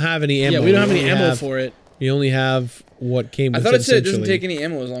 We don't have any ammo. Yeah, we don't have We any only ammo have- for it. We only have what came I with thought it said it doesn't essentially. take any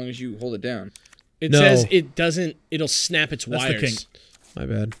ammo as long as you hold it down. It No. says it doesn't. It'll snap its That's the wires. king. My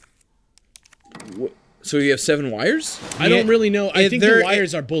bad. So you have 7 wires? I don't really know. I think the there-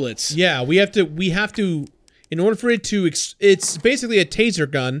 wires are bullets. Yeah, we have to. In order for it to, it's basically a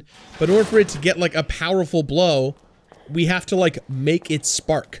taser gun, but in order for it to get like a powerful blow, we have to like make it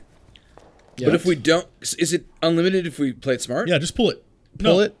spark. But if we don't, is it unlimited if we play it smart? Yeah, just pull it.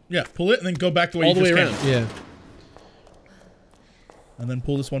 Pull it? Yeah, pull it and then go back the way All you the way just around. came. Yeah. And then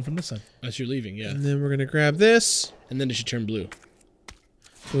pull this one from this side. As you're leaving, yeah. And then we're gonna grab this. And then it should turn blue.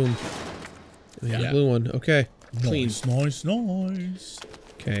 Boom. We have Yeah. a blue one. Okay. Clean. Nice.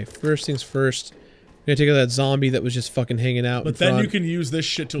 Okay. First things first. We're gonna take out that zombie that was just fucking hanging out. But in then front. you can use this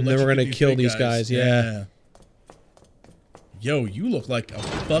shit to And then we're gonna electrocute kill big these guys, yeah. Yo, you look like a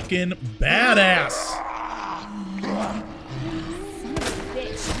fucking badass.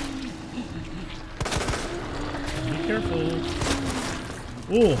 Be careful.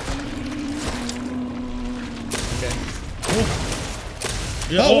 Ooh. Okay.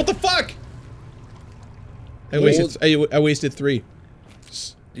 Yeah, Oh, what the fuck! I wasted 3.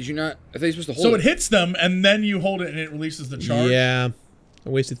 Did you not? I thought you were supposed to hold So it. it hits them, and then you hold it, and it releases the charge? Yeah. I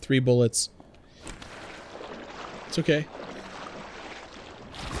wasted 3 bullets. It's okay.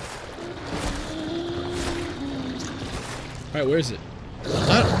 Alright, where is it?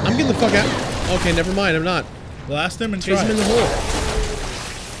 I'm getting the fuck out. Okay, never mind. I'm not. Blast him and Chase try him in the it. hole.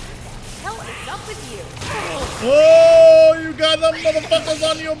 Hell is up with you? Oh, you got them motherfuckers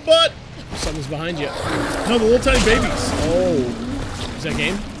on your butt! Something's behind you. No, the little tiny babies. Oh. Is that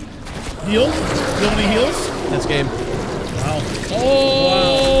game? Heals? Do you have any heals? That's game. Wow.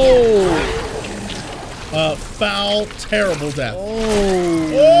 Oh! Foul, terrible death.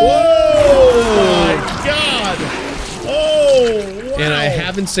 Oh! Oh my god! Oh, wow. And I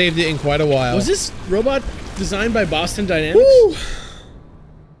haven't saved it in quite a while. Was this robot designed by Boston Dynamics? Woo!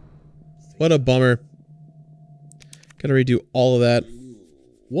 What a bummer. Gotta redo all of that.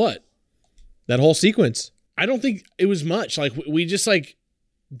 What? That whole sequence. I don't think it was much. Like, we just, like,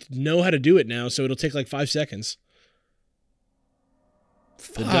 know how to do it now, so it'll take, like, 5 seconds.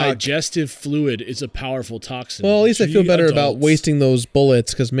 The digestive fluid is a powerful toxin. Well, at least I feel better about wasting those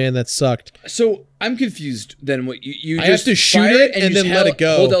bullets, because, man, that sucked. So, I'm confused then. What you I just have to shoot fire it and then let it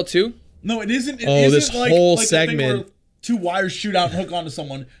go. Hold L2? No, it isn't. It Oh, isn't this like, whole like the thing segment. where 2 wires shoot out and hook onto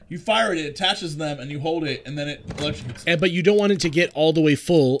someone. You fire it, it attaches them, and you hold it, and then it electrocutes. But you don't want it to get all the way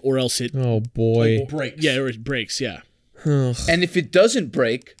full, or else it Oh, boy. Like, breaks. or it breaks. Yeah. And if it doesn't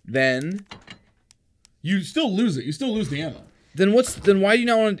break, then You still lose it. You still lose the ammo. then why do you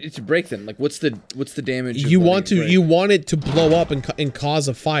not want it to break then? Like what's the damage? You want it to blow up and cause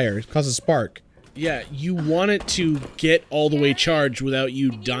a fire, cause a spark. Yeah, you want it to get all the way charged without you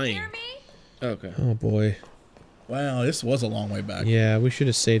dying. Okay. Oh boy. Wow, this was a long way back. Yeah, we should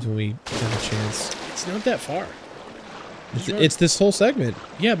have saved when we had a chance. It's not that far. It's this whole segment.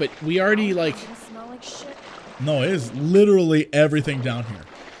 Yeah, but we already, like... Smell like shit. No, it is literally everything down here.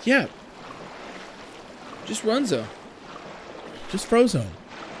 Yeah. Just Runzo. Just Frozone.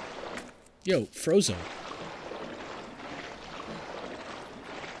 Yo, Frozone.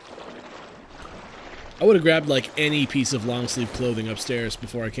 I would have grabbed, like, any piece of long-sleeve clothing upstairs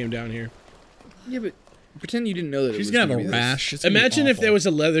before I came down here. Yeah, but pretend you didn't know that She's it was gonna have be a this. rash. It's gonna be Imagine if awful. there was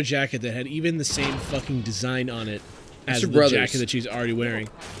a leather jacket that had even the same fucking design on it as Mr. the Brothers. jacket that she's already wearing.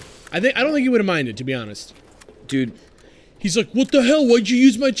 I don't think he would have minded, to be honest. Dude, He's like, what the hell? Why'd you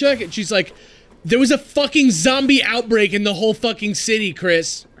use my jacket? She's like, there was a fucking zombie outbreak in the whole fucking city,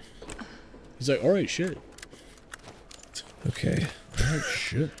 Chris. He's like, all right, shit. Okay. Oh,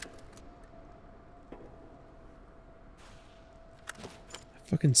 shit. I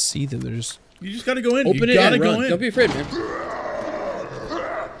fucking see them. They're just... You just gotta go in. Open you it gotta and go run. in. don't be afraid, man.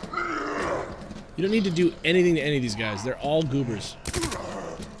 You don't need to do anything to any of these guys. They're all goobers.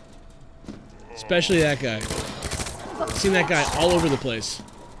 Especially that guy. I've seen that guy all over the place.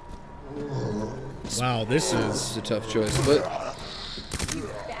 Wow, this This is... is a tough choice, but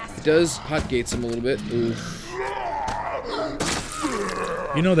it does hot gates him a little bit. Ooh.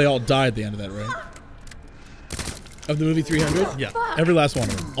 You know they all died at the end of that, right? Of the movie 300? Yeah, every last one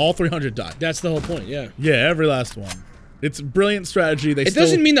of them. All 300 died. That's the whole point, yeah. Yeah, every last one. It's a brilliant strategy. It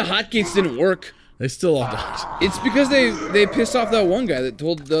doesn't mean the hot gates didn't work. They still all died. It's because they pissed off that one guy that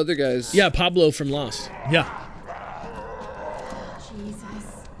told the other guys. Yeah, Pablo from Lost. Yeah. Jesus.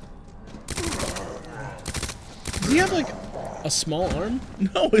 Does he have, like, a small arm?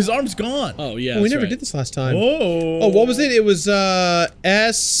 No, his arm's gone. Oh, yeah, we that's never right. did this last time. Oh. Oh, what was it? It was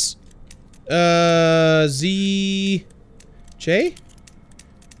S Z J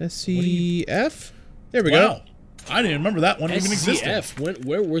S C F. There we Wow. go. I didn't even remember that one even existed. SCF.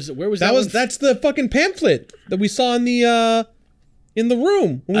 Where was that? That's the fucking pamphlet that we saw in the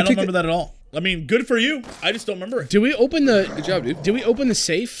room. When we I don't picked remember that at all. I mean, good for you. I just don't remember. Did we open the... Good job, dude. Did we open the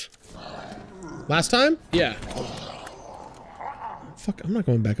safe? last time. Yeah. Fuck, I'm not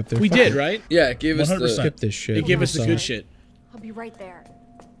going back up there. We Fuck did, it. right? Yeah, it gave us 100%. the. Skip this shit. It gave us the So- good shit. I'll be right there.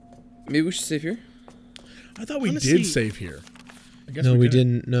 Maybe we should save here. I thought we Honestly- did save here. I guess No, we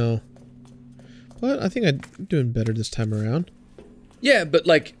didn't. No. But I think I'm doing better this time around. Yeah, but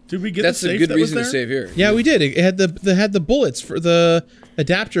like, Did we get that's the a safe good that was reason to there? save here. Yeah, we did. It had the bullets for the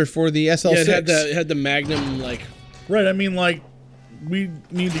adapter for the SL6. Yeah, it had the Magnum, like... Right, I mean, like, we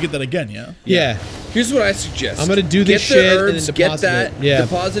need to get that again, yeah? Yeah. Here's what I suggest. I'm gonna do this get the shit and herbs, then get deposit that, it. Yeah.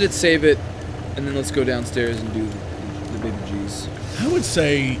 deposit it, save it, and then let's go downstairs and do the baby G's. I would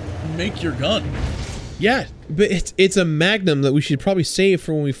say make your gun. Yeah. But it's a Magnum that we should probably save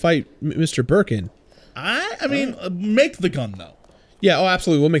for when we fight Mr. Birkin. I mean, make the gun, though. Yeah, oh,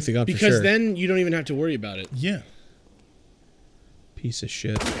 absolutely. We'll make the gun for Because sure. then you don't even have to worry about it. Yeah. Piece of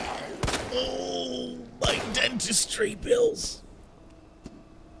shit. Oh, my dentistry bills.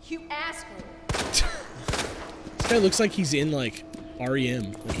 You asshole. This guy looks like he's in, like, REM.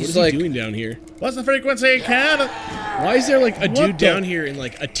 Like, what He's is like- he doing down here? What's the frequency, Cat? Why is there, like, a What dude the- down here in,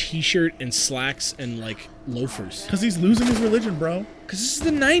 like, a t-shirt and slacks and, like, loafers? Because he's losing his religion, bro. Because this is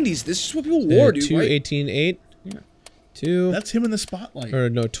the 90s. This is what people wore, dude. 2, Right? 18, 8. 2. That's him in the spotlight. Or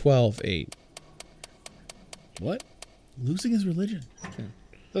no, 12, 8. What? Losing his religion.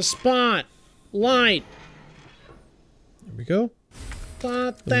 The spot. Light. There we go.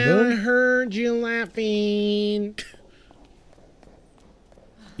 Thought Boom, that boom. I heard you laughing.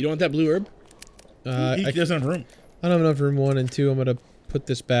 You don't want that blue herb? He I doesn't have room. don't have enough room 1 and 2. I'm gonna put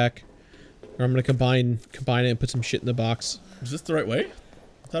this back, or I'm gonna combine it and put some shit in the box. Is this the right way?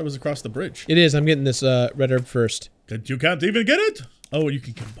 I thought it was across the bridge. It is. I'm getting this red herb first. You can't even get it? Oh, you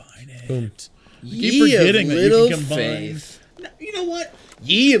can combine it. Boom. I keep forgetting that you little can combine. faith. No, you know what?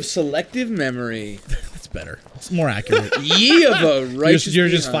 Ye of selective memory. That's better. It's more accurate. Ye of a righteous. You're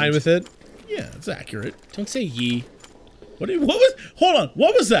just fine with it? Yeah, it's accurate. Don't say ye. What was? Hold on.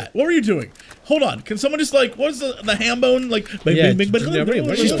 What was that? What were you doing? Hold on. Can someone just like, what is the ham bone like? Yeah,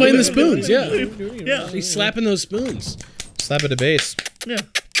 She's playing the spoons. Yeah. Yeah. She's slapping those spoons. Slap at a bass. Yeah.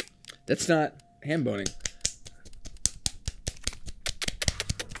 That's not ham boning.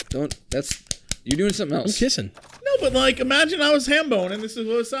 Don't. That's. You're doing something else. I'm kissing. No, but like, imagine I was ham bone and this is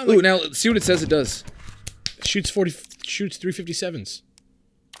what it sounds like. Ooh, now see what it says. It does. Shoots 357s.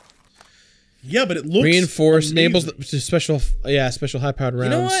 Yeah, but it looks Reinforced, amazing. enables the special high-powered rounds. You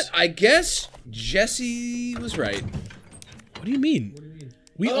know what? I guess Jesse was right. What do you mean?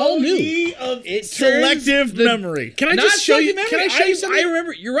 We all knew. Ye of It selective turns the- memory. Can I Not just show you? selective Can I memory. show you something? I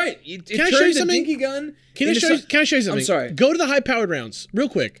remember. You're right. It Can I turned show you the something? dinky gun. Can I into show you something? I'm sorry. Go to the high-powered rounds real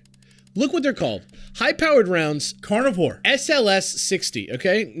quick. Look what they're called. High-powered rounds. Carnivore. SLS 60.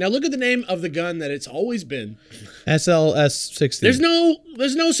 Okay. Now look at the name of the gun that it's always been. SLS 60.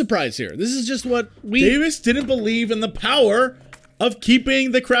 There's no surprise here. This is just what we Davis didn't believe in the power of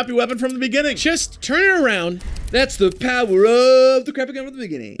keeping the crappy weapon from the beginning. just turn it around, That's the power of the crappy gun from the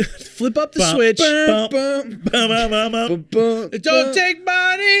beginning. flip up the switch. Bum, bum, bum, Don't take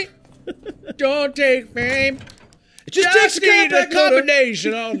money. Don't take fame. Just Just takes a need a compact motor.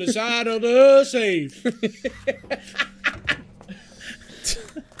 combination on the side of the safe.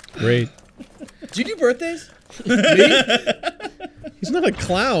 Great. Do you do birthdays? He's not a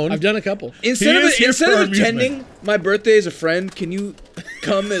clown. I've done a couple. Instead is here of for amusement. attending my birthday as a friend, can you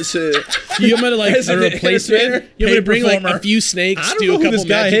come as a You want me to like as a an replacement? entertainer? You want me to Paid bring like performer. a few snakes, I don't do know a who couple this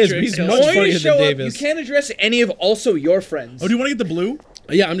guy magic is, but tricks? he's and much all- Going funnier to than show up, Davis. you can't address any of also your friends. Oh, do you want to get the blue?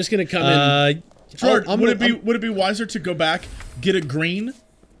 Yeah, I'm just gonna come in. Gerard, I'm would gonna- it be wiser to go back, get a green,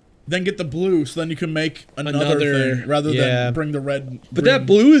 then get the blue, so then you can make another thing rather Yeah. than bring the red? But that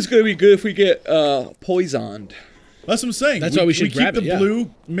blue is going to be good if we get poisoned. That's what I'm saying. That's why we should grab keep it, the yeah.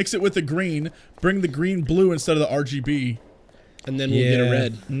 blue, mix it with the green, bring the green blue instead of the RGB. And then we'll get a Yeah.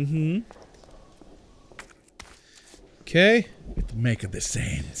 red. Okay. Make it the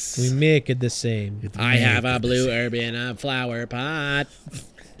sense. We make it the same. I have a blue herb in a flower pot.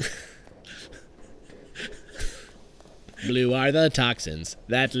 Blue are the toxins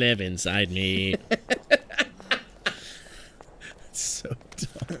that live inside me. So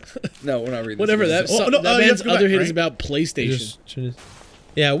dumb. No, we're not reading Whatever this. that, Oh, no, that you have man's to go other back, hit right? is about PlayStation.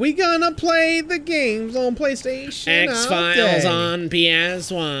 Yeah, we gonna play the games on PlayStation. X Files on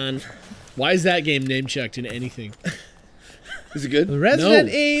PS1. Why is that game name checked in anything? Is it good? Resident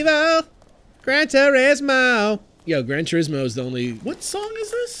No. Evil, Gran Turismo. Yo, Gran Turismo is the only. What song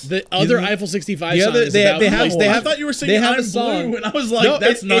is this? The other Eiffel 65 The song other- is they- about they have- PlayStation. they I have- thought you were they singing have I'm a song. Blue, and I was like,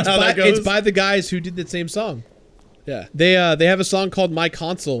 that's not how that goes. It's by the guys who did that same song. Yeah. They have a song called My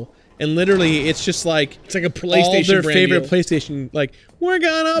Console, and literally it's just like It's like a all PlayStation their brand favorite deal. PlayStation. Like, we're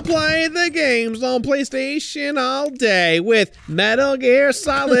gonna play the games on PlayStation all day with Metal Gear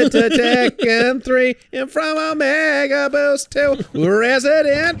Solid to Tekken 3 and from a Mega Boost to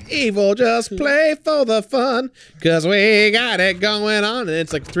Resident Evil. Just play for the fun, cause we got it going on. And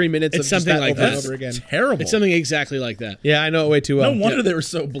it's like 3 minutes It's of just something that like over that. and over again. Terrible. It's something exactly like that. Yeah, I know it way too well. No wonder they were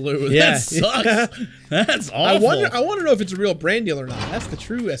so blue. Yeah. That sucks. That's awful. I want to know if it's a real brand deal or not. That's the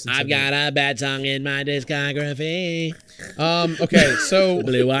true essence. I've of got a bad song in my discography. it. Okay, so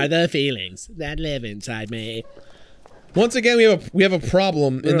Blue are the feelings that live inside me. once again we have a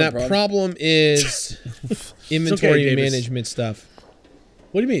problem, and have that a problem is inventory okay, Davis. management stuff.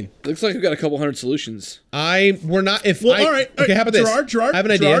 What do you mean? Looks like we've got a couple hundred solutions. We're not. If Well, I, all right, okay, how about this? Gerard, I have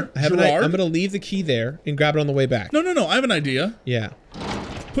an idea. Gerard, I have Gerard. I'm gonna leave the key there and grab it on the way back. No. I have an idea. Yeah.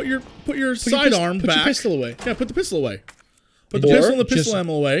 Put your Put sidearm put back. your pistol away. Yeah, put the pistol away. Put Or the pistol and the just- pistol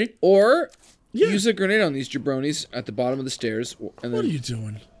ammo away. Or Yeah. use a grenade on these jabronis at the bottom of the stairs, and What are then you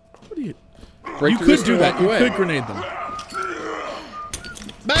doing? What are you? break You the could wrist do and that. walk You away. could grenade them.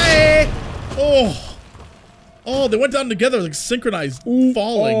 Bye. Oh, they went down together like synchronized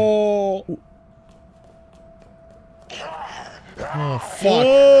falling. Oh fuck.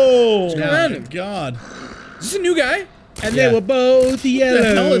 Oh, going my on? God. Is this a new guy? And Yeah. they were both yellow. What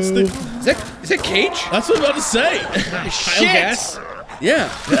the hell? It's the. Is that Cage? That's what I was about to say. Kyle Gass. Yeah.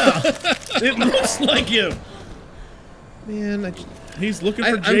 It looks like him. Man, He's looking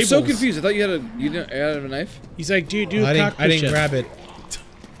I, for I'm so Jables. confused. I thought you didn't have a knife. He's like, dude, I cock didn't push-up. grab it.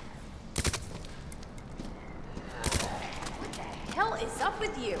 hell is up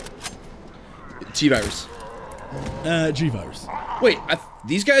with you? T-virus. G-Virus. Wait,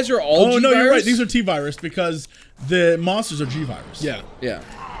 these guys are all Oh, G-virus? no, you're right. These are T-Virus because the monsters are G-Virus. Yeah. Yeah.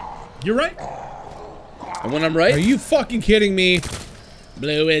 You're right. And when I'm right, Are you fucking kidding me?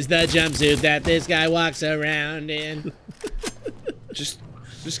 Blue is the jumpsuit that this guy walks around in. Just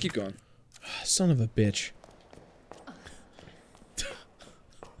keep going. Son of a bitch.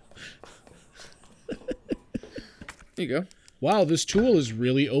 There you go. Wow, this tool is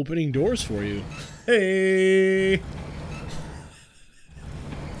really opening doors for you. Hey.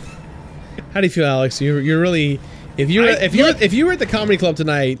 How do you feel, Alex? You're really if you were at the comedy club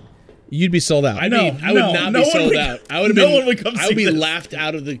tonight, you'd be sold out. I would not be sold out. I would be laughed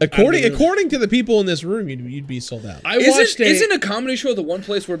out of the. According to the people in this room, you'd be sold out. Isn't a comedy show the one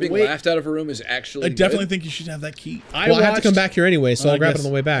place where being laughed out of a room is actually? I definitely think you should have that key. I have to come back here anyway, so I'll grab it on the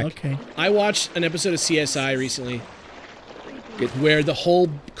way back. Okay. I watched an episode of CSI recently, where the whole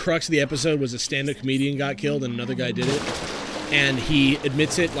crux of the episode was a stand-up comedian got killed and another guy did it, and he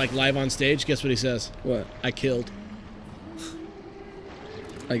admits it like live on stage. Guess what he says? What? I killed.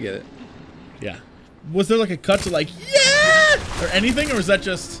 I get it. Yeah. Was there like a cut to like yeah or anything, or was that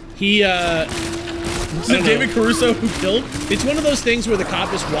just he? Was it David Caruso who killed? It's one of those things where the cop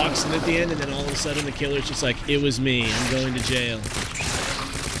just walks in at the end, and then all of a sudden the killer's just like, "It was me. I'm going to jail."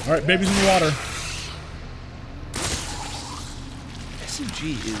 All right, baby's in the water.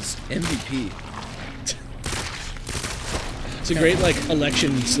 SMG is MVP. It's a great like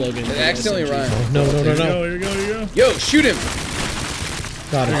election slogan. It accidentally rhymed. Oh, no. Here you go. Yo, shoot him!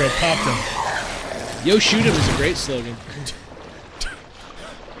 Got it. There you go, popped him. Yo, shoot him is a great slogan.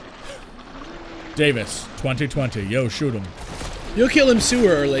 Davis, 2020. Yo, shoot him. You'll kill him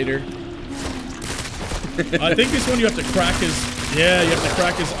sooner or later. I think this one you have to crack his. Yeah, you have to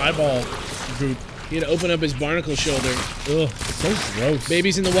crack his eyeball goop. You gotta open up his barnacle shoulder. Ugh, so gross.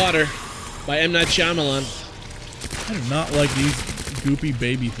 Babies in the Water by M. Night Shyamalan. I do not like these goopy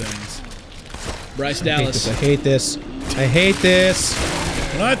baby things. Bryce Dallas. I hate this.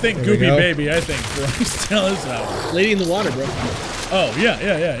 When I think There we goopy go. baby, I think Bryce Dallas Howard. Lady in the Water, bro. Oh, yeah.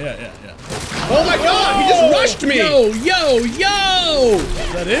 Oh my God! He just rushed me. Yo! Is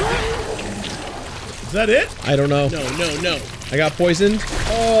that it? Is that it? I don't know. No. I got poisoned.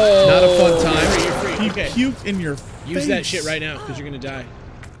 Oh, Not a fun time. You're free. He Okay. puked in your face. Use that shit right now, because you're gonna die.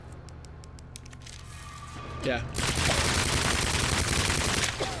 Yeah.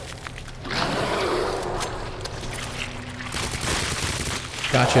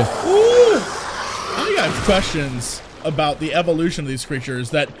 Gotcha. I got questions about the evolution of these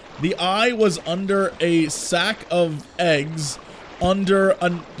creatures. That the eye was under a sack of eggs under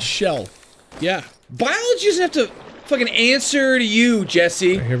a shell. Yeah. Biology doesn't have to fucking answer to you,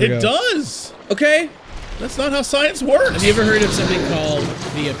 Jesse. Here we go. It does. Okay? That's not how science works. Have you ever heard of something called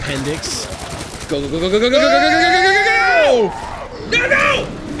the appendix? Go! No!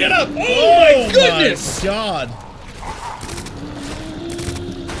 Get up! Oh my goodness! My God.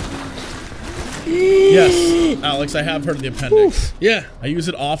 Yes, Alex, I have heard of the appendix. Yeah. I use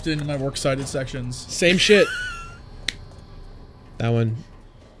it often in my works cited sections. Same shit. That one.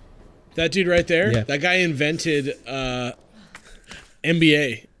 That dude right there, Yeah. that guy invented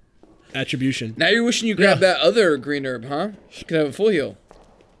MBA attribution. Now you're wishing you grabbed that other green herb, huh? You could have a full heal.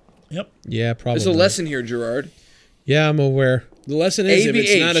 Yep. Yeah, probably. There's a lesson here, Gerard. Yeah, I'm aware. The lesson is if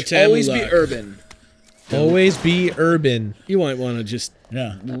it's not a taboo always be lock, urban. Always be urban. you might want to just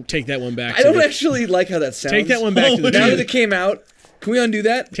take that one back. I don't actually like how that sounds. Take that one back to the Now team. that it came out, can we undo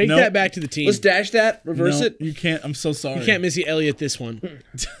that? Take Nope. that back to the team. Let's dash that, reverse No, it. you can't. I'm so sorry. You can't Missy Elliott this one.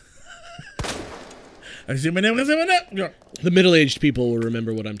 Yeah. The middle-aged people will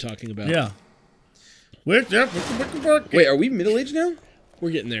remember what I'm talking about. Wait, are we middle-aged now?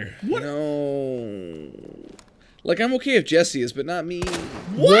 We're getting there. No. Like, I'm okay if Jesse is, but not me.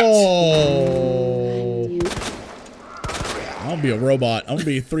 Whoa. I'm gonna be a robot. I'm gonna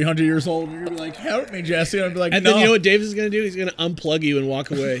be 300 years old. And you're gonna be like, "Help me, Jesse." I'm gonna be like, And "No." then you know what Dave is going to do? He's going to unplug you and walk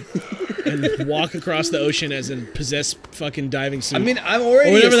away. And walk across the ocean as a possessed fucking diving suit. I mean, I'm already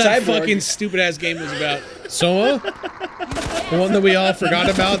or whatever a that cyborg. fucking stupid-ass game was about. Soma? The one that we all forgot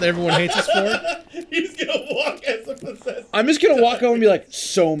about that everyone hates us for? He's gonna walk as a possessed. I'm just going to walk over and be like,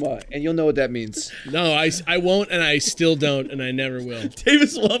 Soma, and you'll know what that means. No, I won't, and I still don't, and I never will.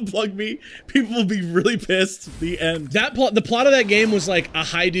 Davis will unplug me. People will be really pissed. The end. The plot of that game was like a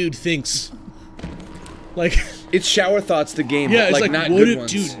high dude thinks. Like, It's Shower Thoughts, the game, yeah, but it's like, like not what good if,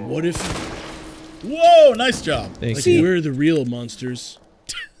 ones. dude, what if Whoa, nice job. Thank like, you. we're the real monsters?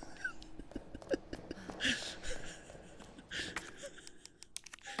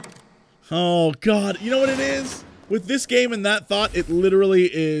 Oh God, you know what it is? With this game and that thought, it literally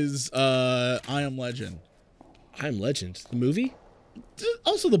is I Am Legend. I'm Legend. The movie?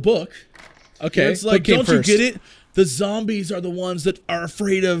 Also the book. Okay. Where it's like, book came don't first. you get it? The zombies are the ones that are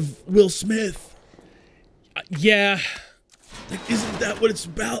afraid of Will Smith. Yeah. Like, isn't that what it's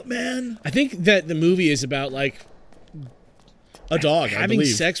about, man? I think that the movie is about like a dog having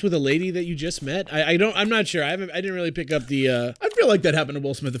sex with a lady that you just met. I'm not sure. I didn't really pick up the. I feel like that happened to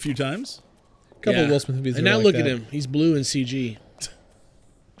Will Smith a few times. A couple of Will Smith movies. And now look at him. He's blue in CG.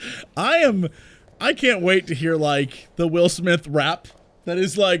 I can't wait to hear like the Will Smith rap that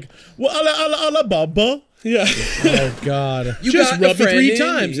is like ala baba. Yeah. Oh God. You just rub it 3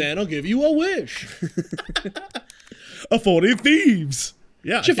 times and I'll give you a wish. A 40 thieves.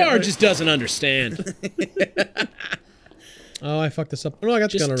 Yeah. Jafar just doesn't understand. Oh, I fucked this up. Oh, no, I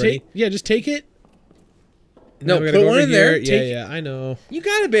got the gun already. Just take it. No, put one in there. Yeah, I know. You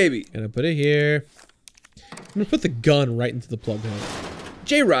got it, baby. Gonna put it here. I'm gonna put the gun right into the plug head.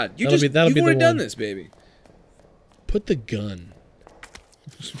 J-Rod, you've already done this, baby. Put the gun.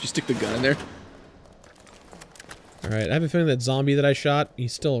 Just stick the gun in there. All right, I have a feeling that zombie that I shot,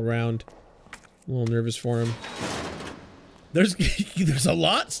 he's still around. I'm a little nervous for him. There's a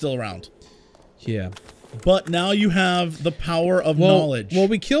lot still around. Yeah. But now you have the power of knowledge. Well,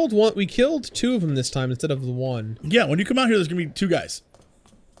 we killed 2 of them this time instead of the 1. Yeah, when you come out here, there's gonna be 2 guys,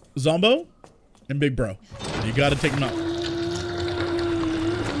 Zombo and Big Bro. You got to take them out.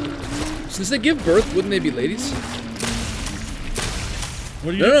 Since they give birth, wouldn't they be ladies?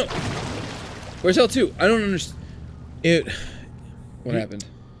 What are you? No. Where's L2? I don't understand. What happened?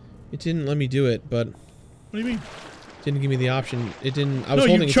 It didn't let me do it, but. What do you mean? Didn't give me the option. It didn't. I was you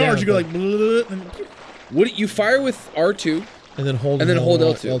holding charge. it down. You go like. And what you fire with R2 and then hold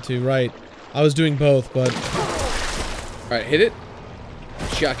L2. L2, right? I was doing both, but. All right, hit it.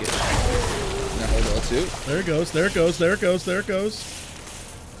 Shock it. Now hold L2. There it goes. There it goes. There it goes. There it goes.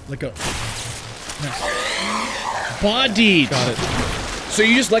 Let go. Nice. Bodied. Got it. So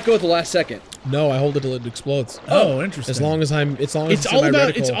you just let go at the last second. No, I hold it till it explodes. Oh, interesting. As long as it's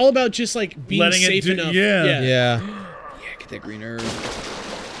all about just like being letting safe enough. Yeah. Yeah, get that green herb.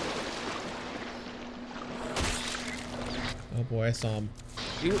 Oh boy, I saw him.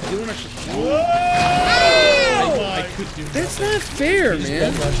 You want to? Whoa! I could do That's not fair,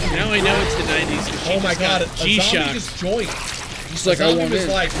 man. Now I know it's the 90s. Oh my God! G-Shock. Just joined. He's like, I want in.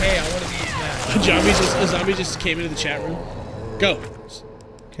 Like, hey, I want to be a zombie just came into the chat room. Go.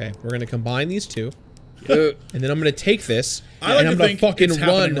 Okay, we're gonna combine these 2, and then I'm gonna take this and I'm gonna fucking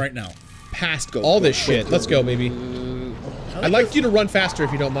run right now. past all this shit. Let's go, baby. I'd like you to run faster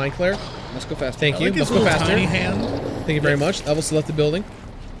if you don't mind, Claire. Let's go faster. Thank you. Like Let's go faster. Tiny hand. Thank you very much. Level select the building.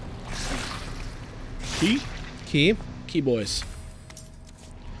 Key. Key boys.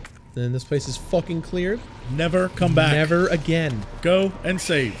 Then this place is fucking cleared. Never come back. Never again. Go and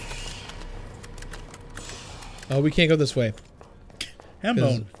save. Oh, we can't go this way. Ham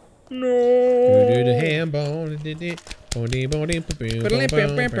bone. No. Ham bone. Sounds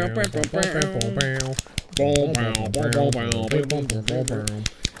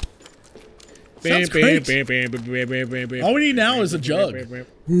great. All we need now is a jug.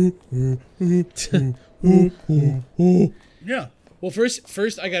 Yeah. Well,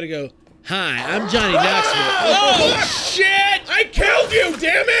 first I gotta go. Hi, I'm Johnny Knoxville. Oh shit! I killed you,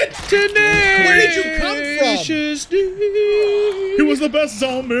 damn it! Today. Where did you come from? He was the best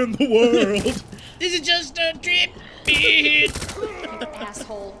zombie in the world. This is just a trip.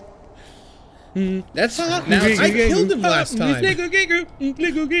 Asshole. That's I killed him last time.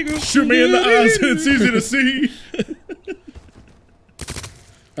 Shoot me in the eyes and it's easy to see.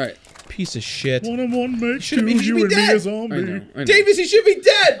 Alright. Piece of shit. 1 and 1 makes 2. He should You be and me dead. a zombie. I know. Davis, he should be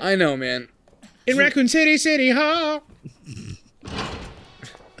dead! I know, man. In Raccoon City, City Hall.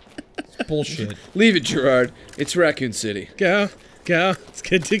 Bullshit. Leave it, Gerard. It's Raccoon City. Go. It's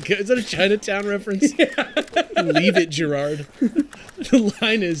good to go. Is that a Chinatown reference? Leave it, Gerard. The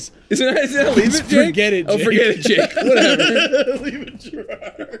line is... Isn't that leave it, Jake? Forget it, Jake. Oh, forget it, Jake. Whatever. Leave it,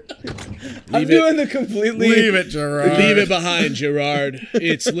 Gerard. I'm doing the completely... Leave it, Gerard. Leave it behind, Gerard.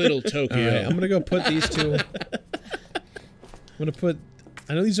 It's little Tokyo. All right, I'm gonna go put these 2. I'm gonna put...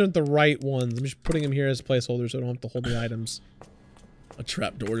 I know these aren't the right ones. I'm just putting them here as placeholders so I don't have to hold the items. A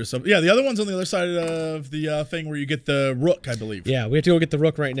trap door or something. Yeah, the other one's on the other side of the thing where you get the rook, I believe. Yeah, we have to go get the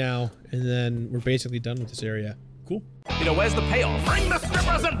rook right now, and then we're basically done with this area. Cool. You know, where's the payoff? Bring the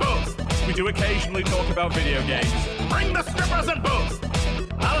strippers and booze! We do occasionally talk about video games. Bring the strippers and booze!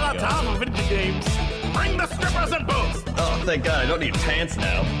 Out of time for video games. Bring the strippers and booze! Oh, thank God, I don't need pants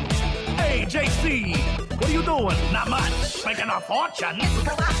now. Hey, JC! What are you doing? Not much. Making a fortune.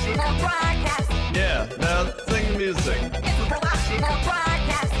 Yeah, now sing music.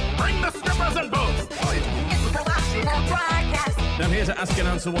 Bring the strippers and booze! I'm here to ask and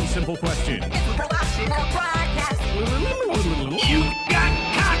answer one simple question. You got